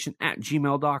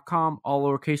kaijuconversation@gmail.com, all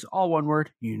lowercase, all one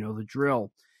word, you know the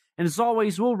drill. And as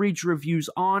always, we'll read your reviews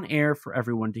on air for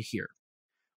everyone to hear.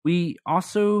 We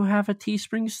also have a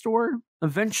Teespring store.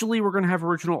 Eventually, we're going to have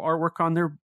original artwork on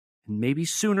there, and maybe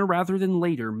sooner rather than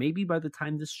later. Maybe by the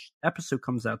time this episode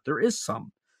comes out, there is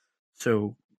some.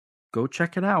 So go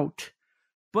check it out.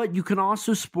 But you can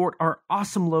also sport our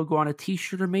awesome logo on a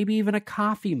t-shirt or maybe even a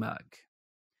coffee mug.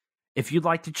 If you'd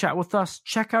like to chat with us,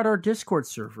 check out our Discord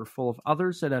server full of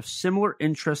others that have similar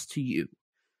interests to you.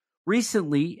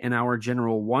 Recently, in our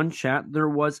General 1 chat, there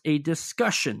was a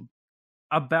discussion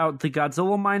about the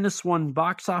Godzilla -1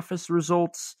 box office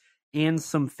results and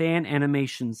some fan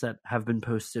animations that have been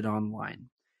posted online.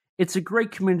 It's a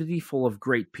great community full of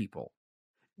great people.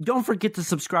 Don't forget to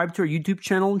subscribe to our YouTube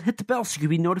channel and hit the bell so you can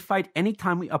be notified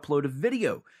anytime we upload a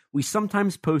video. We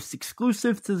sometimes post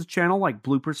exclusive to the channel like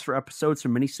bloopers for episodes or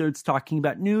minisodes talking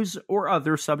about news or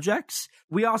other subjects.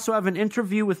 We also have an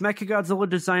interview with Mechagodzilla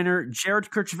designer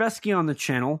Jared Kirchveski on the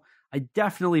channel. I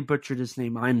definitely butchered his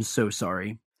name, I'm so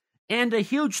sorry. And a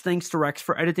huge thanks to Rex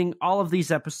for editing all of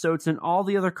these episodes and all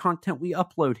the other content we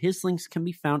upload. His links can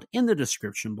be found in the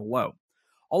description below.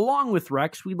 Along with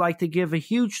Rex, we'd like to give a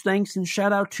huge thanks and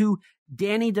shout out to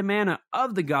Danny DeManna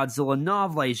of the Godzilla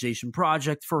Novelization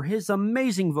Project for his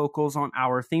amazing vocals on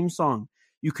our theme song.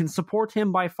 You can support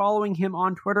him by following him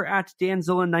on Twitter at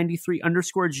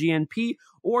Danzilla93_GNP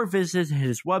or visit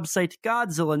his website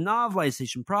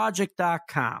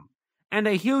GodzillaNovelizationProject.com. And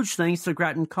a huge thanks to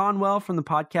Grattan Conwell from the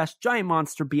podcast Giant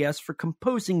Monster BS for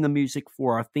composing the music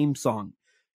for our theme song.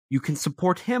 You can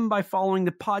support him by following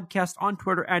the podcast on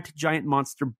Twitter at Giant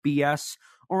Monster BS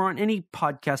or on any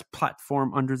podcast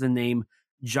platform under the name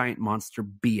Giant Monster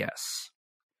BS.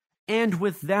 And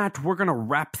with that, we're going to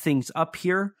wrap things up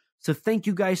here. So thank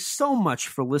you guys so much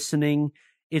for listening.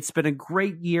 It's been a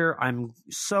great year. I'm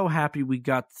so happy we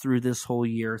got through this whole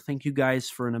year. Thank you guys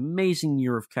for an amazing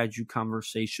year of Kaiju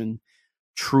Conversation.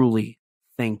 Truly,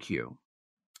 thank you.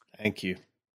 Thank you.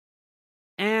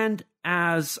 And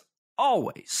as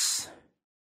always,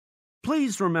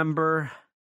 please remember,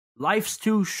 life's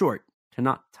too short to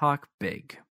not talk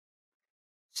big.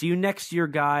 See you next year,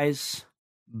 guys.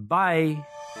 Bye.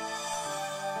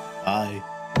 Bye.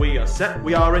 We are set,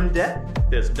 we are in debt.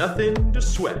 There's nothing to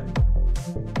sweat.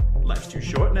 Life's too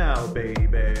short now, baby.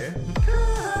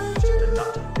 And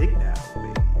not too big now,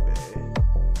 baby.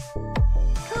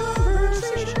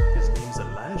 Conversation. His name's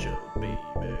Elijah, baby.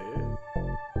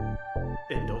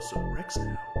 And also Rex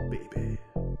now.